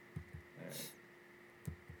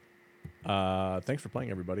 All right. Thanks for playing,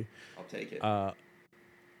 everybody. I'll take it.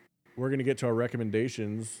 We're going to get to our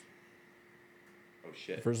recommendations. Oh,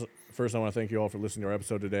 shit. First, I want to thank you all for listening to our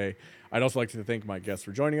episode today. I'd also like to thank my guests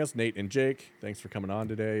for joining us, Nate and Jake. Thanks for coming on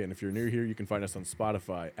today. And if you're new here, you can find us on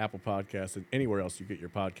Spotify, Apple Podcasts, and anywhere else you get your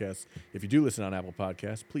podcasts. If you do listen on Apple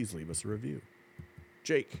Podcasts, please leave us a review.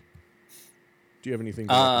 Jake, do you have anything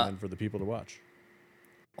to recommend for the people to watch?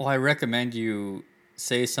 Well, I recommend you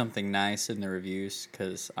say something nice in the reviews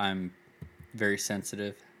because I'm very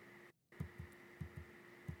sensitive.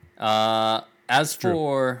 As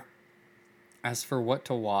for what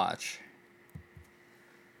to watch,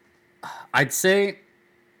 I'd say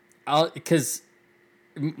because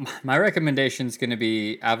my recommendation is going to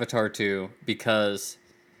be Avatar 2 because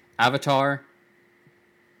Avatar,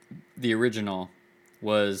 the original,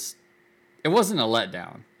 it wasn't a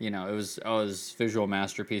letdown. You know, it was a visual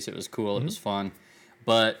masterpiece. It was cool. Mm-hmm. It was fun.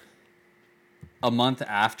 But a month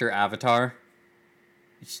after Avatar,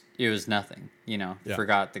 it was nothing. You know,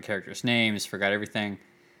 forgot the characters' names, forgot everything.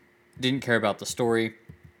 Didn't care about the story.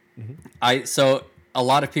 Mm-hmm. So a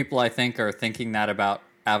lot of people I think are thinking that about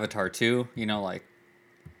Avatar 2, you know, like,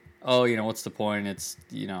 oh, you know, what's the point? It's,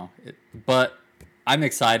 you know, but I'm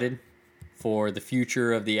excited for the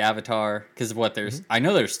future of the Avatar because of what I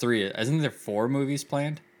know there's 3. Isn't there 4 movies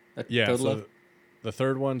planned? So the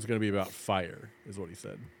third one's going to be about fire, is what he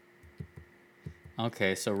said.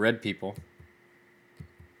 Okay, so red people.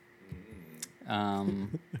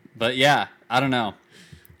 But yeah, I don't know.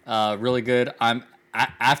 Really good.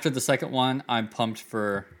 After the second one, I'm pumped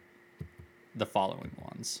for the following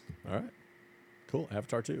ones. All right. Cool.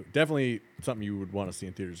 Avatar 2. Definitely something you would want to see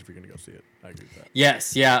in theaters if you're going to go see it. I agree with that.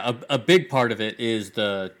 Yes, yeah. A big part of it is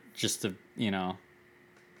the you know,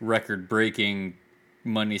 record-breaking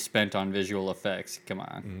money spent on visual effects. Come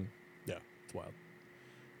on. Mm-hmm. Yeah, it's wild.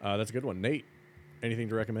 That's a good one. Nate, anything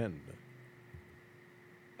to recommend?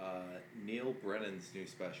 Neil Brennan's new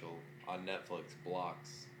special on Netflix,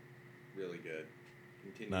 Blocks, really good.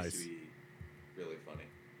 Continues to be really funny.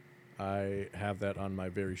 I have that on my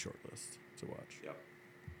very short list to watch. Yep.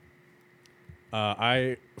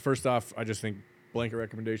 I just think blanket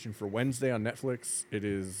recommendation for Wednesday on Netflix. It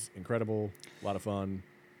is incredible, a lot of fun.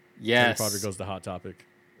 Yes. Harry Potter goes to Hot Topic.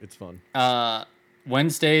 It's fun.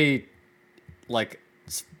 Wednesday,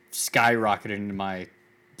 skyrocketed into my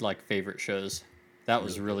favorite shows. That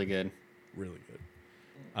was really good. Really good.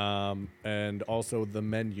 And also The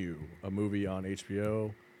Menu, a movie on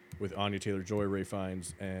HBO with Anya Taylor-Joy, Ray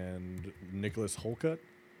Fiennes, and Nicholas Holcutt.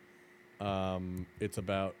 It's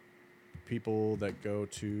about people that go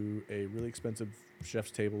to a really expensive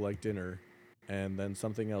chef's table like dinner, and then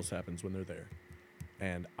something else happens when they're there.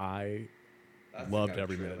 And I loved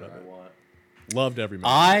every minute of it. Loved every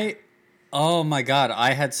minute. Oh my God,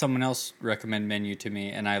 I had someone else recommend Menu to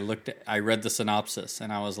me, and I read the synopsis,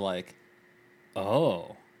 and I was like,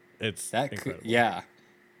 oh, it's that incredible. Yeah.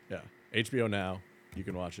 HBO Now, you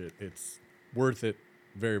can watch it. It's worth it.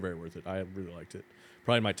 Very, very worth it. I really liked it.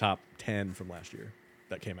 Probably my top 10 from last year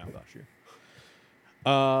that came out last year.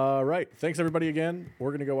 Right. Thanks, everybody, again.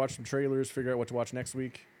 We're going to go watch some trailers, figure out what to watch next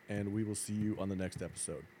week, and we will see you on the next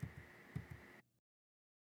episode.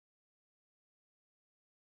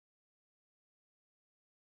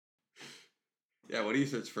 Yeah, what do you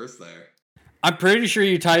search first there? I'm pretty sure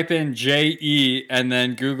you type in JE and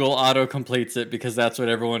then Google auto completes it because that's what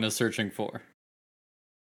everyone is searching for.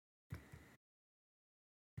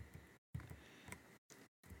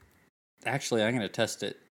 Actually, I'm going to test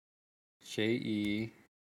it. JEN.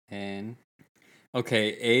 Okay,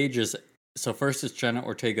 age is... So first is Jenna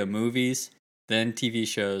Ortega movies, then TV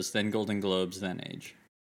shows, then Golden Globes, then age.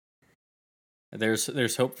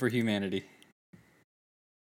 There's hope for humanity.